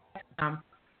last time,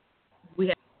 we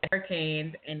had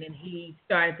hurricanes, and then he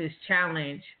started this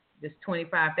challenge, this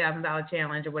 $25,000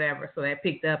 challenge or whatever. So that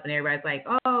picked up, and everybody's like,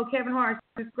 oh, Kevin Hart,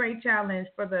 this great challenge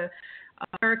for the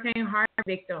Hurricane Hart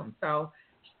victim. So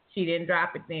she didn't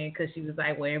drop it then because she was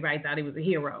like, well, everybody thought he was a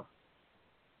hero.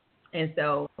 And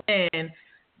so then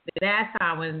the last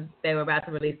time when they were about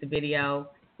to release the video,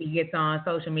 he gets on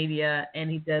social media and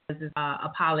he does his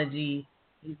apology.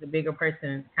 He's a bigger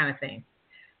person kind of thing.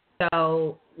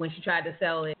 So when she tried to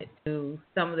sell it to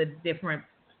some of the different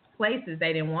places,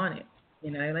 they didn't want it.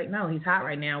 They're like, no, he's hot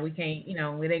right now. We can't,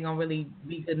 it ain't going to really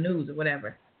be good news or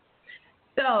whatever.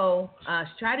 So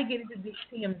she tried to get it to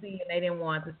TMZ and they didn't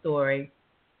want the story.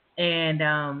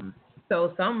 And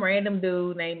so some random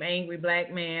dude named Angry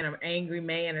Black Man or Angry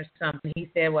Man or something, he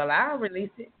said, well, I'll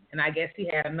release it. And I guess he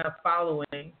had enough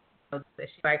following that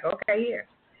she's like, okay, here.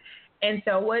 And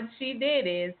so what she did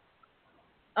is,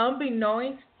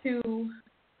 unbeknownst to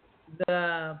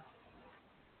the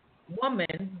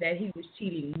woman that he was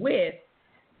cheating with,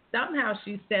 somehow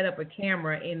she set up a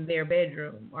camera in their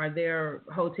bedroom or their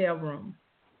hotel room.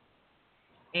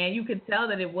 And you could tell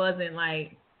that it wasn't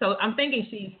like, so I'm thinking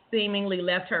she seemingly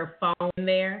left her phone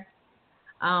there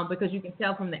because you can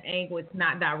tell from the angle it's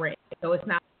not direct. So it's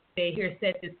not, say, here,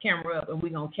 set this camera up and we're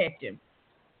going to catch him.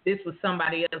 This was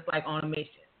somebody else like on a mission.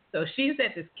 So she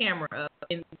set this camera up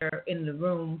in the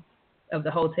room of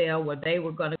the hotel where they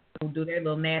were going to do their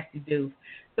little nasty do.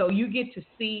 So you get to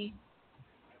see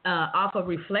off a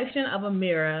reflection of a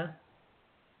mirror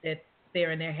that's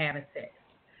there and they're having sex.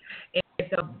 And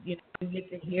so you get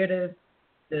to hear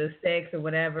the sex or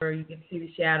whatever. You can see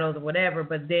the shadows or whatever.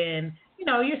 But then,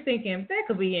 you're thinking that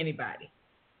could be anybody.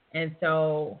 And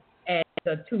so as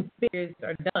the two figures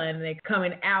are done, they're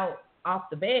coming out off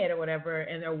the bed or whatever,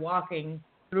 and they're walking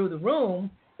through the room,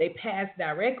 they pass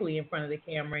directly in front of the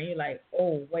camera, and you're like,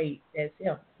 oh, wait, that's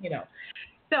him,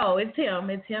 So it's him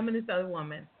and this other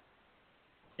woman.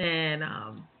 And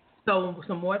so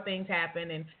some more things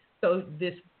happen, and so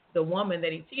the woman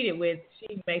that he cheated with,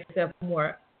 she makes herself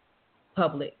more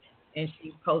public, and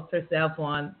she posts herself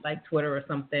on, like, Twitter or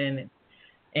something,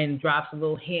 and drops a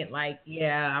little hint like,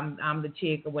 yeah, I'm the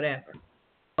chick or whatever.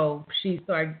 So she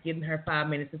started getting her 5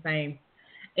 minutes of fame.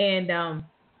 And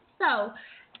so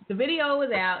the video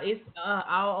is out. It's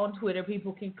all on Twitter.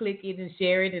 People can click it and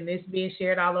share it, and it's being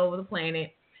shared all over the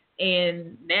planet.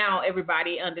 And now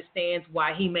everybody understands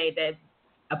why he made that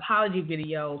apology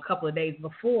video a couple of days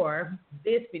before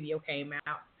this video came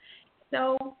out.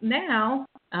 So now,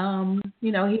 he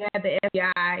had the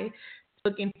FBI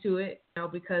look into it,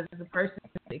 because the person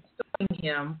extorting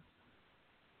him,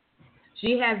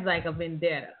 she has like a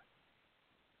vendetta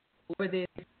for this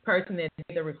person that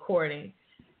did the recording.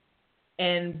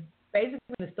 And basically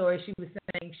in the story, she was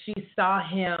saying she saw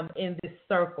him in this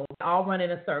circle, all run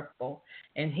in a circle.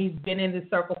 And he's been in this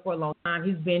circle for a long time.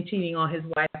 He's been cheating on his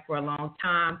wife for a long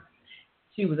time.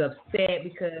 She was upset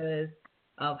because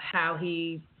of how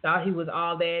he thought he was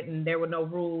all that and there were no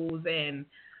rules. And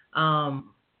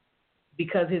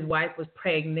because his wife was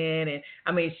pregnant.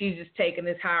 And, she's just taking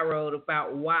this high road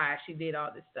about why she did all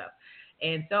this stuff.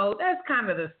 And so that's kind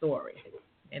of the story.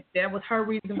 And that was her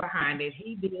reason behind it.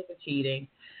 He did the cheating.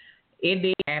 It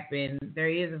did happen. There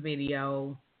is a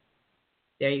video.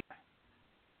 There you go.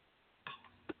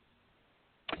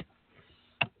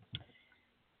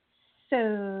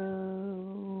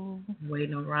 So,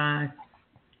 waiting on Ryan.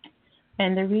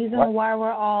 And the reason why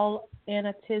we're all in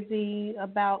a tizzy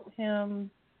about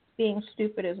him being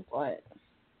stupid is what?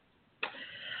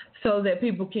 So that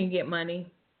people can get money,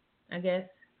 I guess.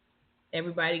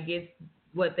 Everybody gets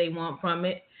what they want from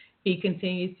it. He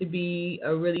continues to be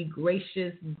a really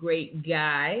gracious, great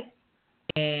guy.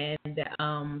 And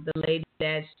the lady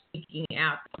that's seeking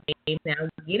out the fame now is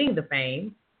getting the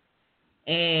fame.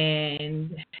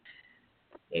 And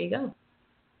there you go.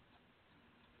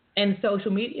 And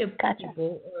social media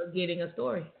people are getting a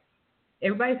story.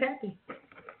 Everybody's happy.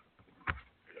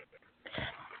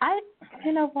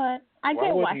 You know what? I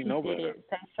get why he did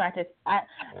it.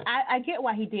 I get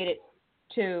why he did it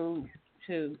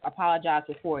to apologize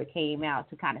before it came out,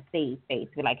 to kind of save face.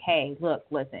 Be like, hey, look,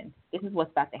 listen, this is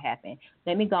what's about to happen.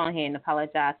 Let me go ahead and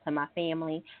apologize to my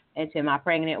family and to my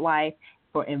pregnant wife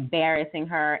for embarrassing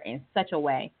her in such a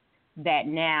way that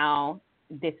now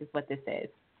this is what this is.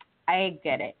 I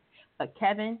get it. But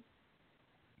Kevin,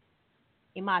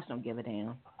 Imaj don't give a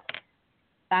damn.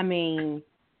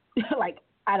 Like,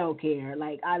 I don't care.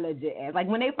 Like, I legit ask. Like,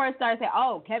 when they first started saying,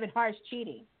 oh, Kevin Hart's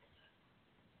cheating.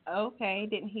 Okay,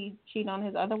 didn't he cheat on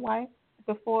his other wife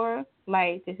before?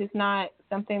 Like, this is not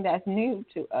something that's new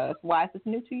to us. Why is this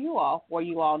new to you all? Were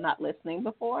you all not listening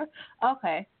before?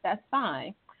 Okay, that's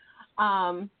fine.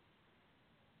 I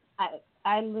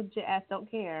legit ass don't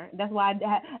care. That's why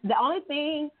the only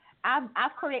thing I've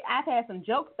had some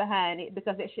jokes behind it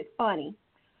because that shit's funny.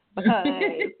 Because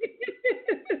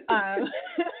I've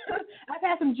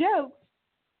had some jokes,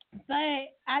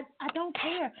 but I don't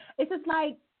care. It's just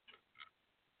like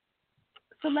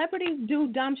celebrities do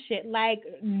dumb shit like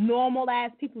normal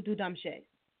ass people do dumb shit.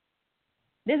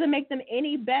 Doesn't make them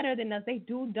any better than us. They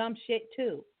do dumb shit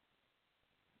too.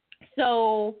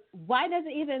 So why does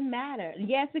it even matter?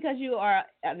 Yes, because you are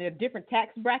in a different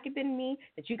tax bracket than me,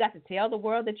 that you got to tell the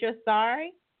world that you're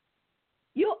sorry.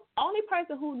 You only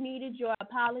person who needed your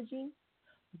apology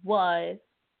was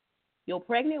your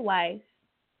pregnant wife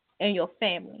and your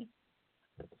family.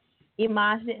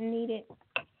 Imaj didn't need it.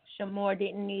 Shamor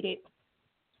didn't need it.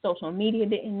 Social media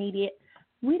didn't need it.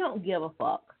 We don't give a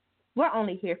fuck. We're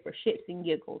only here for shits and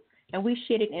giggles, and we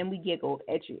shitted and we giggled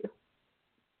at you.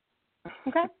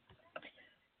 Okay.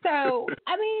 So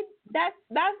I mean, that's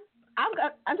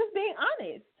I'm just being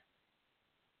honest.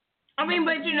 I mean,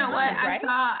 but you know what? I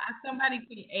saw somebody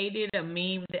created a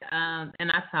meme,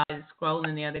 and I saw it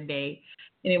scrolling the other day,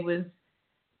 and it was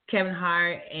Kevin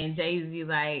Hart and Jay-Z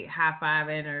like high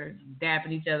fiving or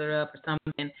dapping each other up or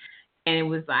something, and it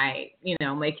was like, you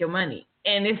know, make your money,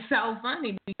 and it's so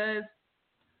funny because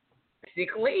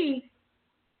basically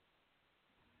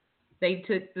they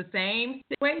took the same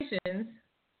situations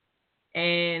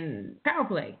and power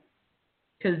play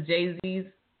because Jay-Z's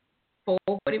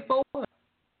 444.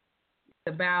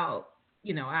 About,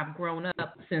 you know, I've grown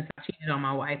up since I cheated on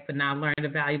my wife, but now I learned a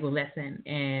valuable lesson,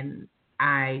 and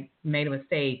I made a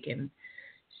mistake, and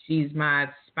she's my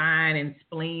spine and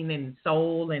spleen and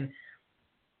soul, and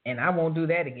I won't do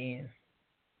that again.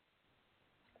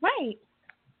 Right.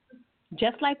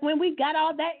 Just like when we got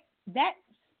all that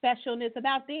specialness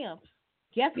about them.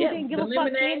 Guess who didn't give a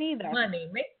fuck then either? Money.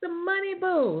 Make some money,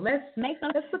 boo. Let's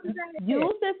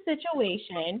use the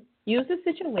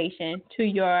situation to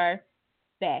your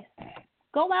best.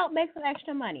 Go out, make some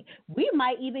extra money. We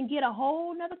might even get a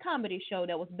whole nother comedy show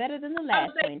that was better than the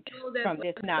last one from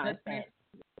this nonsense.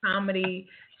 Comedy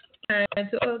turned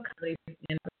into a comedy,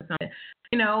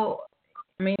 you know.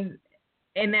 I mean,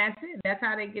 and that's it. That's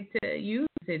how they get to use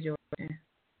the situation.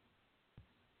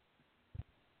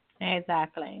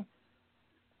 Exactly.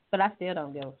 But I still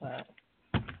don't give a fuck.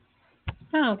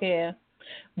 I don't care.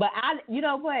 But you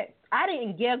know what? I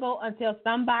didn't giggle until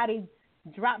somebody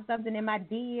dropped something in my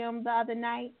DM the other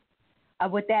night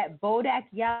with that Bodak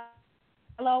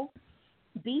Yellow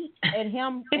beat and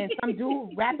him and some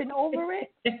dude rapping over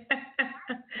it. Okay,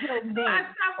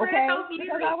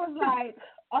 because I was like,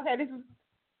 okay, this is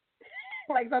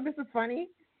like, so this is funny,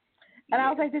 and I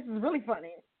was like, this is really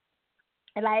funny,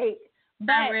 and like.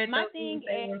 But my thing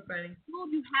is,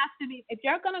 you have to be, if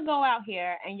you're going to go out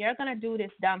here and you're going to do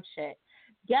this dumb shit,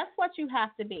 guess what you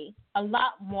have to be? A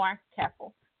lot more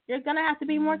careful. You're going to have to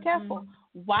be more careful.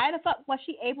 Why the fuck was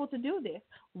she able to do this?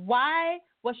 Why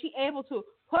was she able to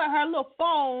put her little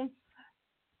phone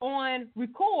on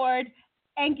record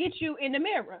and get you in the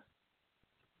mirror?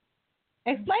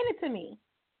 Explain it to me.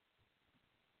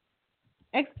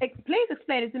 Please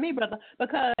explain it to me, brother,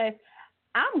 because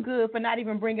I'm good for not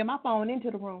even bringing my phone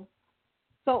into the room.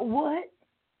 So what?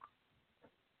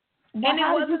 And it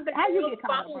wasn't the girl's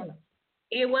phone.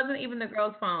 It wasn't even the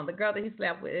girl's phone. The girl that he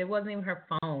slept with, it wasn't even her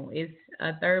phone. It's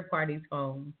a third party's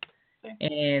phone.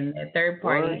 And the third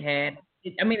party had,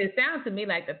 I mean, it sounds to me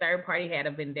like the third party had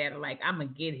a vendetta, like, I'm going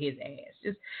to get his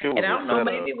ass. And I don't know,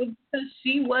 maybe it was because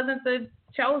she wasn't the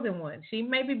chosen one. She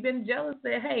maybe been jealous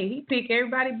that, hey, he picked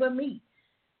everybody but me.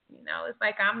 You know, it's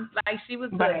like she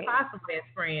was the possum best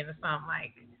friend or something.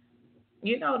 Like,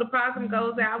 you know, the possum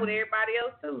goes out with everybody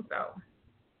else too. So,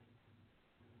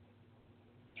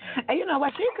 and you know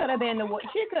what? She could have been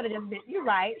she could have just been. You're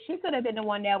right. She could have been the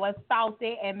one that was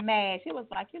salty and mad. She was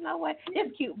like, you know what? This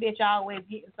cute bitch always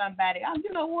getting somebody.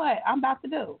 You know what? I'm about to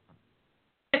do.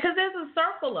 Because there's a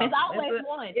circle of It's always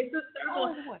one. It's a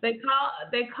circle. They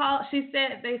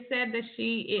said that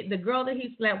the girl that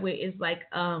he slept with is like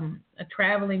a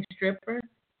traveling stripper.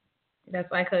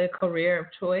 That's like her career of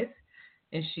choice.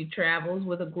 And she travels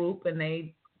with a group and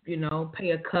they, you know,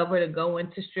 pay a cover to go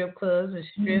into strip clubs and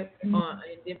strip in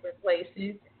different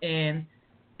places. And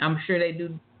I'm sure they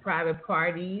do private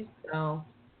parties. So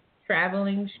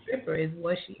traveling stripper is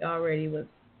what she already was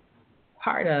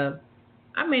part of.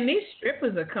 I mean, these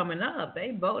strippers are coming up. They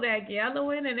Bodak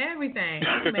Yellowing and everything.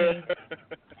 I mean,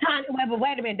 but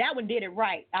wait a minute, that one did it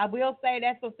right. I will say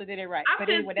that sister did it right. But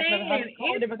anyway, that's a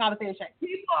whole different conversation.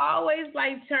 People always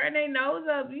like turn their nose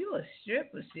up. You a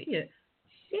stripper? Shit,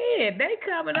 they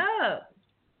coming up.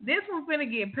 This one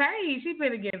finna get paid. She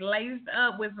finna get laced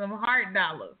up with some heart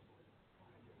dollars.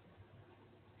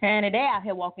 And they out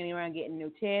here walking around getting new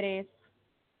titties.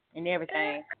 And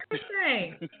everything.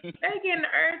 Everything. They getting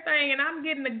everything, and I'm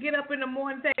getting to get up in the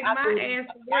morning, take my ass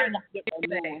to work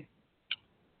every day.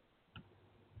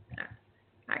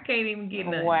 I can't even get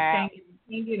nothing. Wow.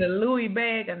 Can't get a Louis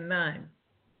bag or none.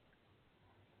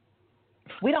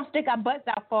 We don't stick our butts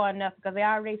out far enough because they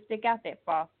already stick out that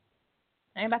far.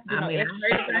 I ain't about to do no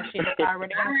extra shit that's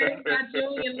already out there. I heard about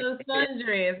you in your little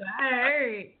sundress. I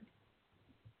heard.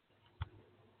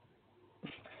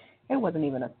 It wasn't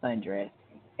even a sundress.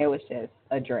 It was just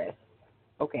a dress.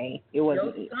 Okay, it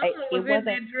wasn't. Your son was in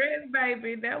that dress,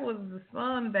 baby. That was the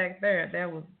sun back there.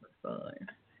 That was the sun.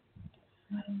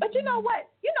 But you know what?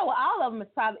 All of them is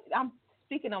probably. I'm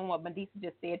speaking on what Mandisa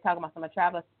just said, talking about some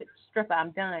travel stripper.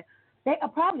 I'm done. They are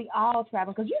probably all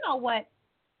traveling because you know what?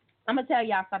 I'm gonna tell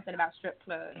y'all something about strip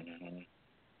clubs.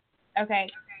 Okay,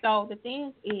 so the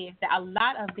thing is that a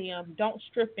lot of them don't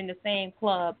strip in the same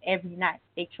club every night.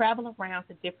 They travel around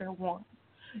to different ones.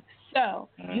 So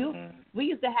we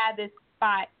used to have this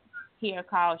spot here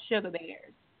called Sugar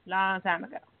Bears long time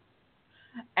ago.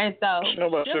 And so you know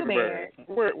about Sugar Bears.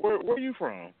 Where you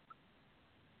from?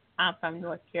 I'm from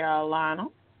North Carolina.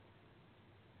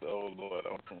 Oh Lord,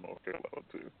 I'm from North Carolina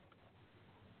too.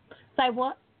 Say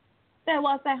what? Say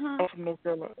what? Say huh? I'm from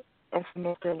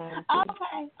North Carolina.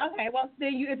 Okay. Well,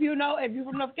 then if you're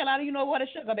from North Carolina, you know what a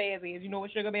Sugar Bears is. You know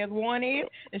what Sugar Bears 1 is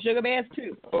and Sugar Bears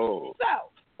 2. Oh.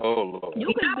 So. Oh Lord.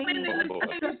 You can be in the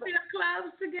strip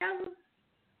clubs together.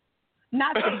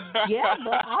 Not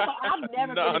together. I've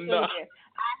never been to there.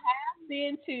 I have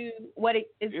been to what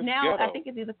it is now. Ghetto.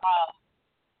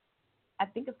 I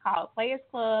think it's called Players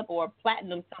Club or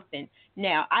Platinum something.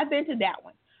 Now I've been to that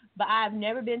one, but I've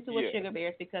never been to a Sugar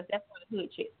Bears because that's where the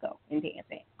hood chicks go and dance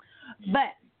at.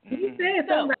 But you said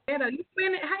something like that. You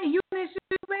been in? Hey, you in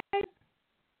Sugar Bears?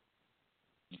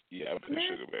 Yeah, I've been to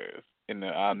Sugar Bears. And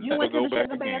you went to the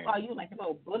Sugar Bears, or you like the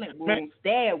little bullet room,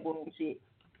 stab room shit?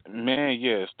 Man,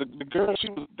 yes. The girl,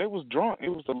 they was drunk. It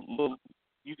was a little.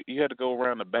 You had to go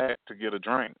around the back to get a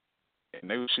drink, and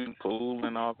they were shooting pool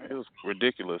and all. It was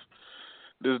ridiculous.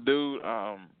 This dude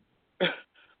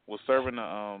was serving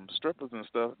the strippers and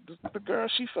stuff. The girl,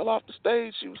 she fell off the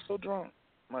stage. She was so drunk,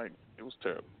 like it was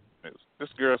terrible. This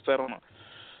girl sat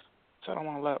on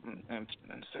my lap and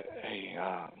said, "Hey,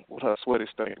 with her sweaty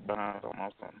state behind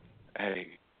on something.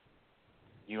 Hey,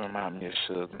 you remind me of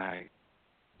Suge Knight."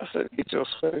 I said, "Get your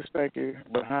sweaty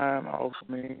stanky behind off of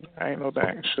me. I ain't no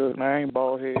dang Suge Knight. I ain't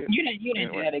bald head." You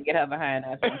didn't try to get her behind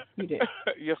us. You did.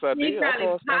 Yes, I did. He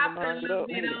probably tapped a little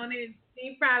bit on it.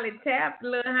 He probably tapped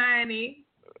little honey.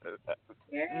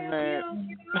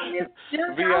 Man,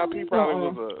 VIP probably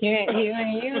was a.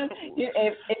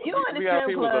 If you in the strip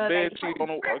club, was a bed sheet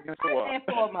against the wall. First and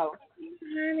foremost,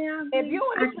 if you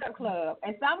in the strip club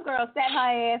and some girl sat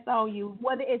her ass on you,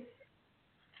 whether it's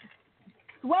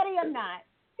sweaty or not,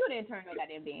 you didn't turn her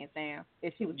goddamn dance down.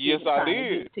 If she was yes, I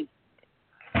did.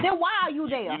 Then why are you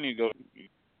there? You need to go.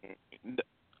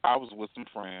 I was with some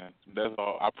friends. That's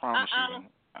all. I promise you.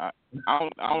 I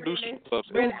don't do strip clubs.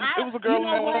 It was a girl in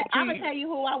there with her I'm gonna tell you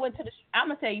who I went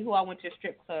to the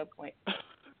strip club with.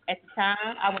 At the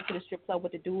time, I went to the strip club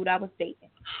with the dude I was dating,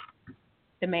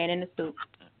 the man in the suit.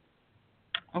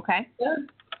 Okay. The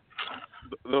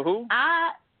who?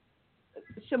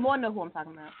 Shamor know who I'm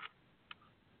talking about.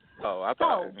 Oh, I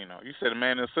thought you said the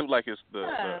man in the suit like it's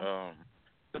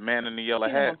the man in the yellow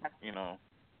hat.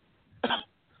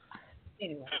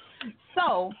 Anyway,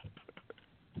 so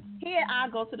here I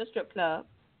go to the strip club,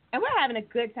 and we're having a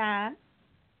good time,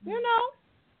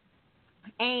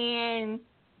 and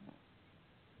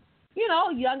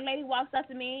young lady walks up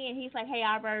to me, and he's like, "Hey,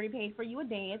 I've already paid for you a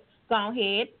dance. Go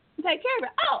ahead and take care of it."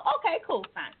 Oh, okay, cool,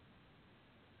 fine.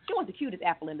 She was the cutest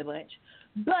apple in the bunch,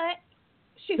 but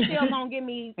she still gonna give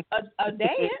me a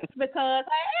dance because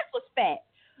her ass was fat.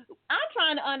 I'm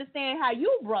trying to understand how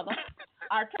you, brother,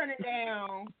 are turning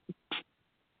down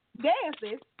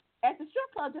dances at the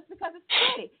strip club just because it's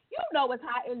pretty. You know it's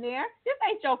hot in there. This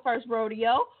ain't your first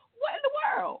rodeo. What in the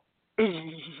world?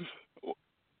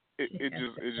 It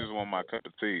just wasn't my cup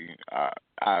of tea.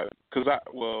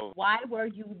 Why were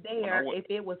you there if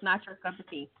it was not your cup of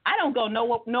tea? I don't go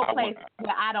no place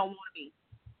where I don't want to be.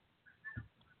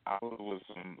 I was with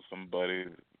some buddies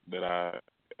that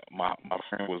my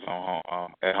friend was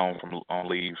at home on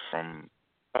leave from.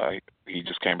 He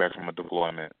just came back from a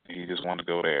deployment. He just wanted to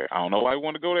go there. I don't know why he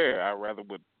wanted to go there. I'd rather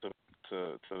would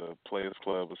to Players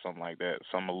Club or something like that.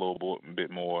 Something a little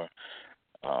bit more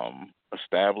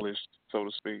established, so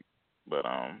to speak. But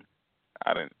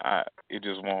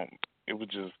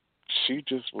she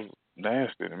just was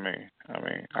nasty to me. I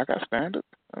mean, I got standards.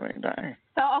 I mean, dang.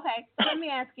 So let me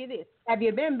ask you this: have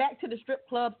you been back to the strip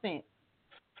club since?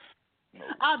 No.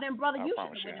 Oh, then, brother, you should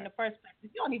have been in the first place. You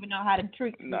don't even know how to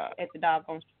treat people at the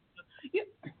doggone strip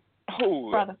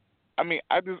club. Brother. I mean,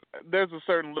 there's a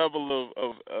certain level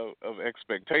of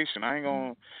expectation. I ain't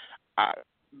gonna.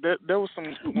 there was some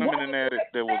women in there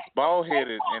that was bald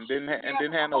headed and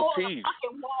didn't have no teeth.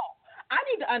 I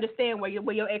need to understand where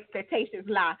your expectations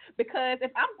lie, because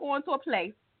if I'm going to a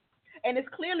place and it's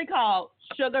clearly called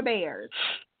Sugar Bears,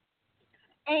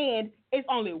 and it's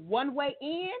only one way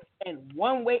in and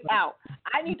one way out,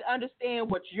 I need to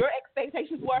understand what your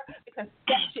expectations were, because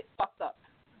that shit fucked up.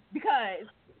 Because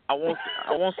I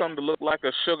want something to look like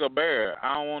a sugar bear.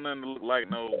 I don't want them to look like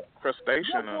no crustacean.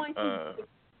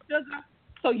 Sugar.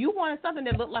 So you wanted something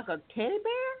that looked like a teddy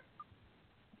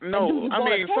bear? No, I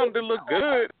mean something that look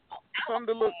good.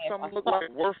 Something to look like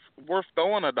worth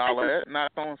throwing $1 at,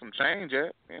 not throwing some change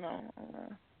at. You know.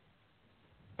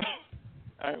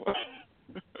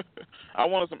 I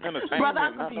wanted some entertainment. Brother,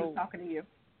 I'm confused talking to you.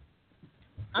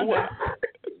 I'm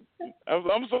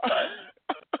sorry.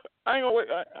 I ain't gonna wait.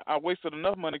 I wasted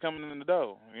enough money coming in the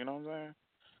door. You know what I'm saying?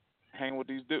 Hang with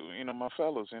these dudes, my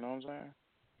fellas. You know what I'm saying?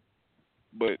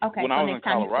 But when I was in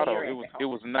Colorado, it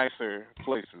was nicer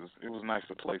places. It was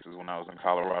nicer places when I was in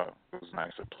Colorado. It was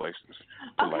nicer places.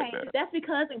 Like that. That's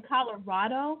because in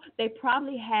Colorado they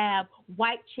probably have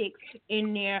white chicks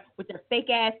in there with their fake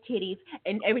ass titties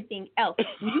and everything else.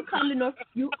 When you come to North,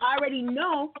 you already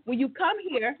know when you come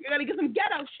here, you're gonna get some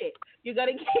ghetto shit. You're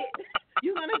gonna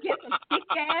get some thick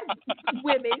ass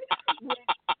women with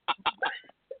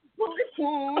bullet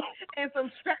wounds and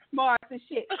some stretch marks and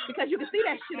shit, because you can see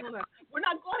that shit on us. We're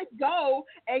not going to go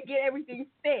and get everything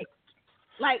fixed.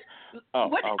 Like, I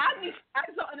just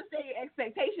don't understand your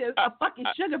expectations of fucking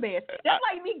Sugar Bears. That's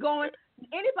like me going,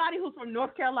 anybody who's from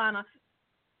North Carolina,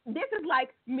 this is like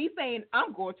me saying,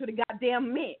 I'm going to the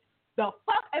goddamn Mint. The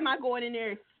fuck am I going in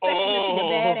there expecting to see a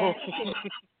badass shit?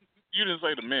 You didn't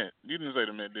say the Mint. You didn't say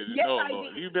the Mint, did you? Yes, no, I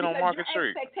did. You've been on Market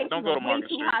Street. Don't go to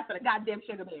Market Street. Too high for the goddamn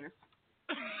Sugar Bears.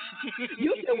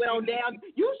 You should have went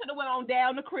on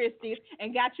down to Christie's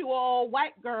and got you old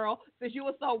white girl, since you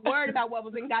were so worried about what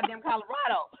was in goddamn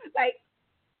Colorado. Like,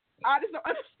 I just don't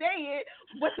understand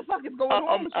what the fuck is going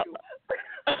on with you.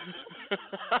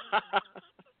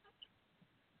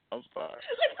 I'm sorry.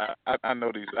 I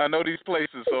know these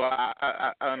places, so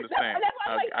I understand.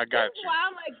 I got you. That's why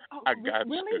I'm like, I got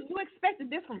really? You expected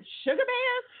this from Sugar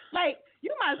Bears? Like,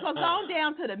 you might as well go on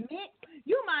down to the Mint.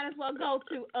 You might as well go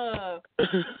to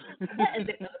what is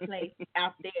it, other place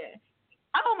out there?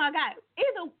 Oh my God!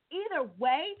 Either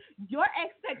way, your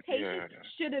expectations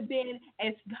should have been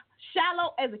as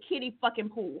shallow as a kiddie fucking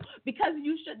pool, because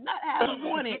you should not have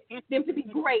wanted them to be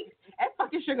great at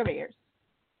fucking Sugar Bears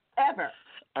ever.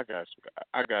 I got you.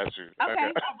 Okay. All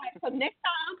right. So next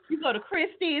time you go to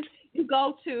Christie's, you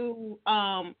go to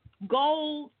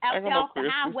Gold out there off the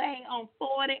highway on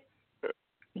 40.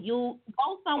 You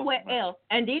go somewhere else,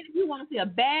 and then if you want to see a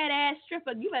badass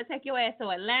stripper, you better take your ass to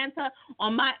Atlanta or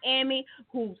Miami,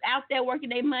 who's out there working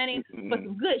their money for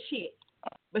some good shit.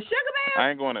 But Sugar Bears, I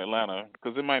ain't going to Atlanta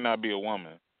because it might not be a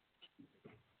woman.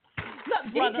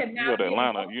 Look, brother, you go to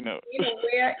Atlanta, you know.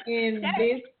 Anywhere in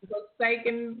this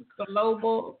forsaken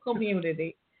global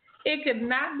community, it could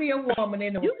not be a woman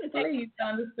in the world. Please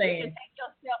understand. You can take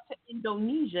yourself to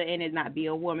Indonesia and it not be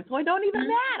a woman, so it don't even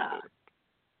matter.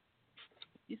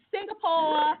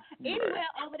 Singapore, anywhere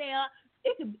over there,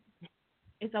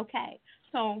 it's okay.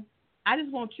 So I just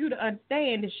want you to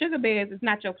understand that Sugar Bears is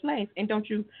not your place, and don't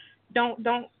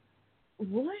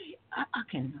what? I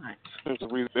cannot. There's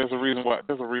a reason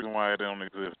why it don't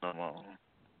exist no more.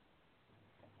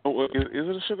 Oh, is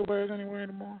it a Sugar Bears anywhere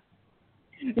anymore?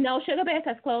 No, Sugar Bears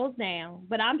has closed down.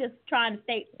 But I'm just trying to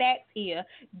state facts here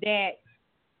that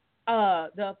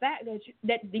the fact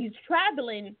that these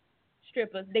traveling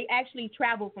strippers, they actually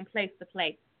travel from place to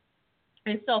place.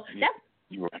 And so that's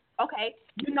okay.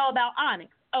 You know about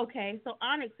Onyx. Okay, so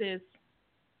Onyx is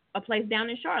a place down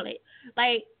in Charlotte.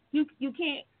 Like you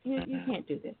can't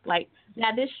do this. Like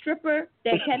now this stripper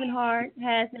that Kevin Hart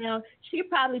has now, she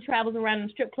probably travels around in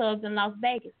strip clubs in Las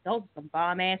Vegas. Those are some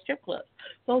bomb ass strip clubs.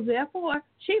 So therefore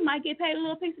she might get paid a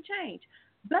little piece of change.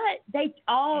 But they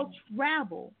all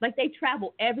travel. Like they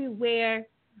travel everywhere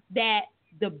that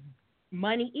the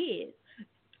money is.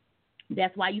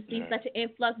 That's why you see such an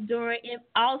influx during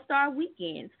All-Star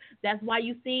weekends. That's why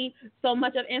you see so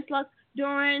much of influx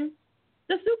during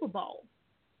the Super Bowl.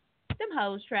 Them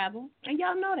hoes travel, and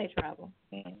y'all know they travel.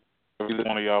 Either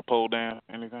one of y'all pole down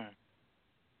anything?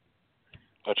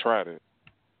 I tried it.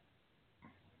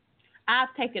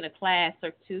 I've taken a class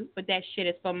or two, but that shit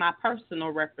is for my personal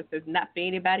references, not for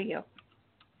anybody else.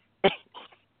 I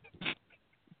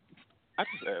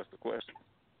just asked the question.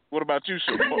 What about you,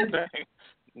 Siobhan?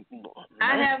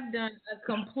 I have done a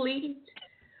complete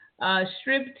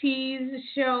striptease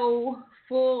show,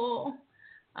 full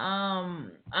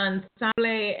ensemble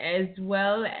as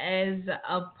well as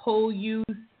a pole use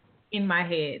in my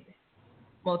head,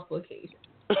 multiple occasions.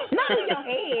 Not in your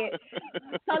head.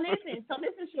 So listen,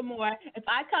 Shamor. If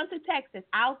I come to Texas,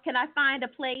 can I find a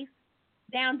place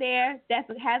down there that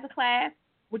has a class?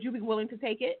 Would you be willing to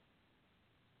take it?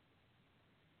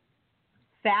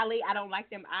 Sally, I don't like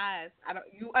them eyes.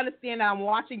 You understand that I'm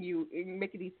watching you and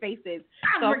making these faces.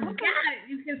 I forgot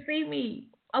you can see me.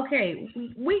 Okay,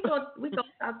 we go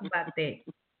talk about that.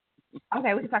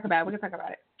 Okay, we can talk about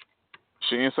it.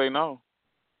 She didn't say no.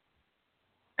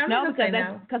 No,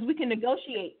 because we can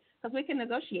negotiate.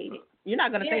 It. You're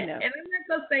not gonna say no. And I'm not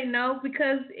gonna say no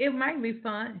because it might be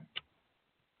fun.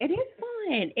 It is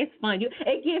fun. It's fun.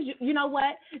 It gives you. You know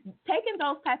what? Taking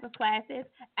those type of classes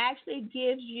actually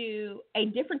gives you a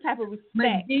different type of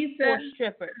respect for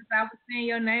strippers. I was saying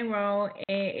your name wrong,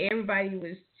 and everybody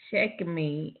was checking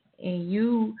me, and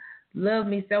you love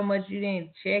me so much you didn't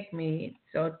check me.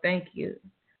 So thank you.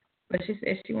 But she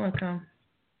said she want to come.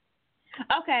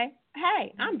 Okay.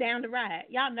 Hey, I'm down to ride.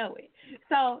 Y'all know it.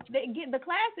 So the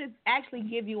classes actually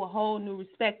give you a whole new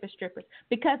respect for strippers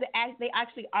because they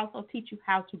actually also teach you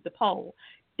how to depose.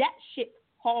 That shit's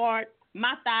hard.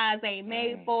 My thighs ain't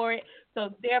made for it.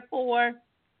 So therefore,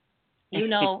 it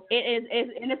is,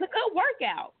 and it's a good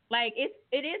workout. Like it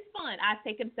is fun. I've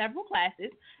taken several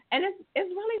classes, and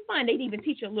it's really fun. They even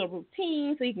teach you a little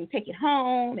routine so you can take it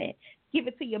home and give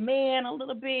it to your man a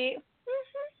little bit.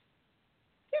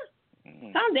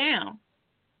 Calm down.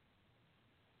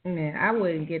 Yeah, I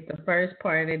wouldn't get the first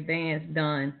part of the dance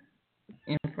done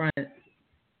in front.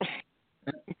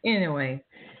 Anyway.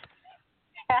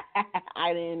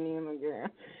 I didn't even, girl.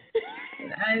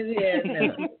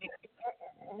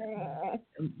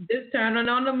 No. Just turning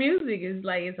on the music is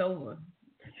like it's over.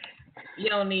 You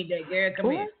don't need that, girl.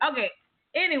 Come here. Okay.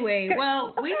 Anyway,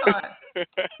 well, we are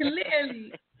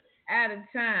clearly out of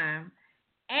time,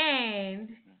 and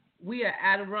we are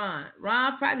out of Ron.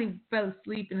 Ron probably fell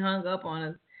asleep and hung up on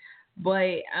us,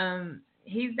 but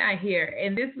he's not here.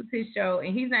 And this was his show,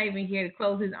 and he's not even here to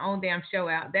close his own damn show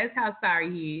out. That's how sorry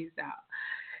he is out.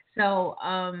 So,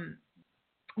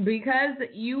 because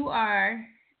you are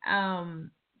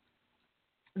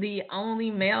the only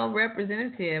male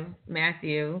representative,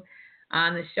 Matthew,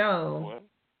 on the show. What?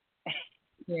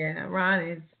 Yeah, Ron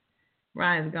is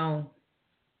gone.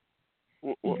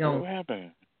 What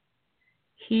happened?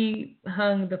 He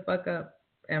hung the fuck up.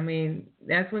 I mean,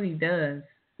 that's what he does.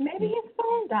 Maybe his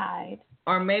phone died.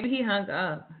 Or maybe he hung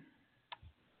up.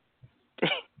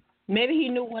 Maybe he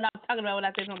knew what I was talking about when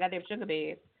I said some goddamn sugar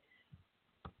bed.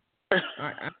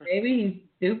 Or maybe he's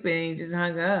stupid and he just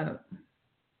hung up.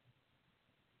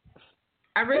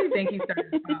 I really think he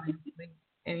started falling asleep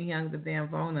and he hung the damn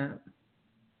phone up.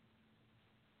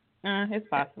 It's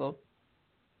possible.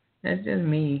 That's just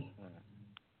me.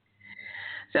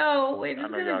 So we're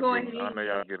just gonna go ahead. I know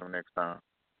y'all get him next time.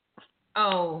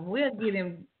 Oh, we'll get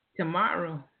him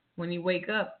tomorrow when he wake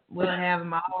up. We'll have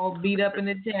him all beat up in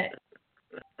the chat.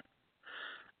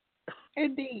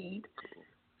 Indeed.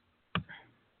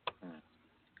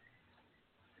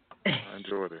 I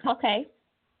enjoyed it. Okay.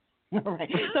 All right.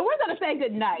 So we're gonna say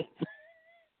good night.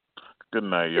 Good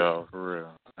night, y'all. For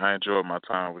real. I enjoyed my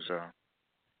time with y'all.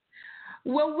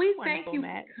 Well, we Wonderful, thank you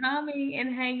Matt. for coming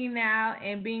and hanging out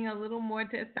and being a little more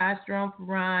testosterone for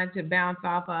Ron to bounce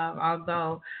off of,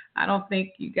 although I don't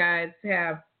think you guys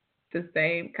have the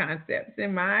same concepts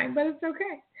in mind, but it's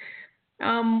okay.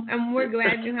 And we're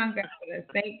glad you hung out with us.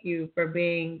 Thank you for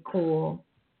being cool.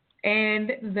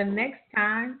 And the next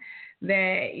time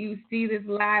that you see this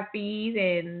live feed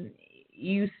and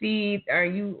you see or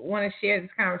you want to share this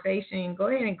conversation, go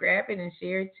ahead and grab it and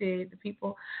share it to the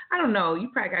people. I don't know. You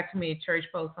probably got too many church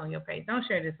posts on your page. Don't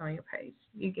share this on your page.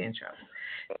 You get in trouble.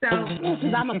 So,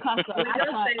 because I'm a cusser.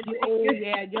 Oh,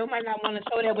 yeah. You might not want to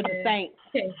show that with the saints.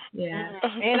 Yeah.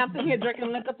 And I'm sitting here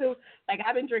drinking liquor, too. Like,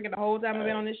 I've been drinking the whole time I've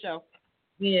been on this show.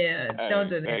 Yeah. Don't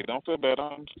do that. Hey, don't feel bad.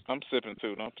 I'm sipping,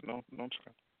 too. Don't try.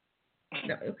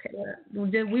 No, okay.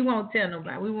 We won't tell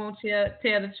nobody. We won't tell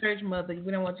the church mother. We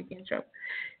don't want you to get in trouble.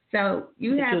 So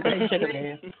you have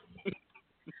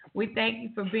we thank you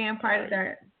for being part of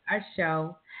our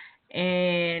show.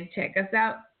 And check us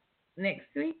out next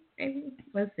week. Maybe.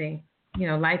 Let's see.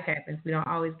 Life happens. We don't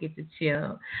always get to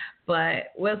chill.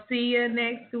 But we'll see you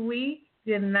next week.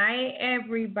 Good night,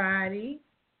 everybody.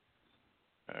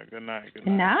 Good night.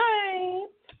 Night.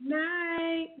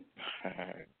 Night.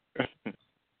 Night.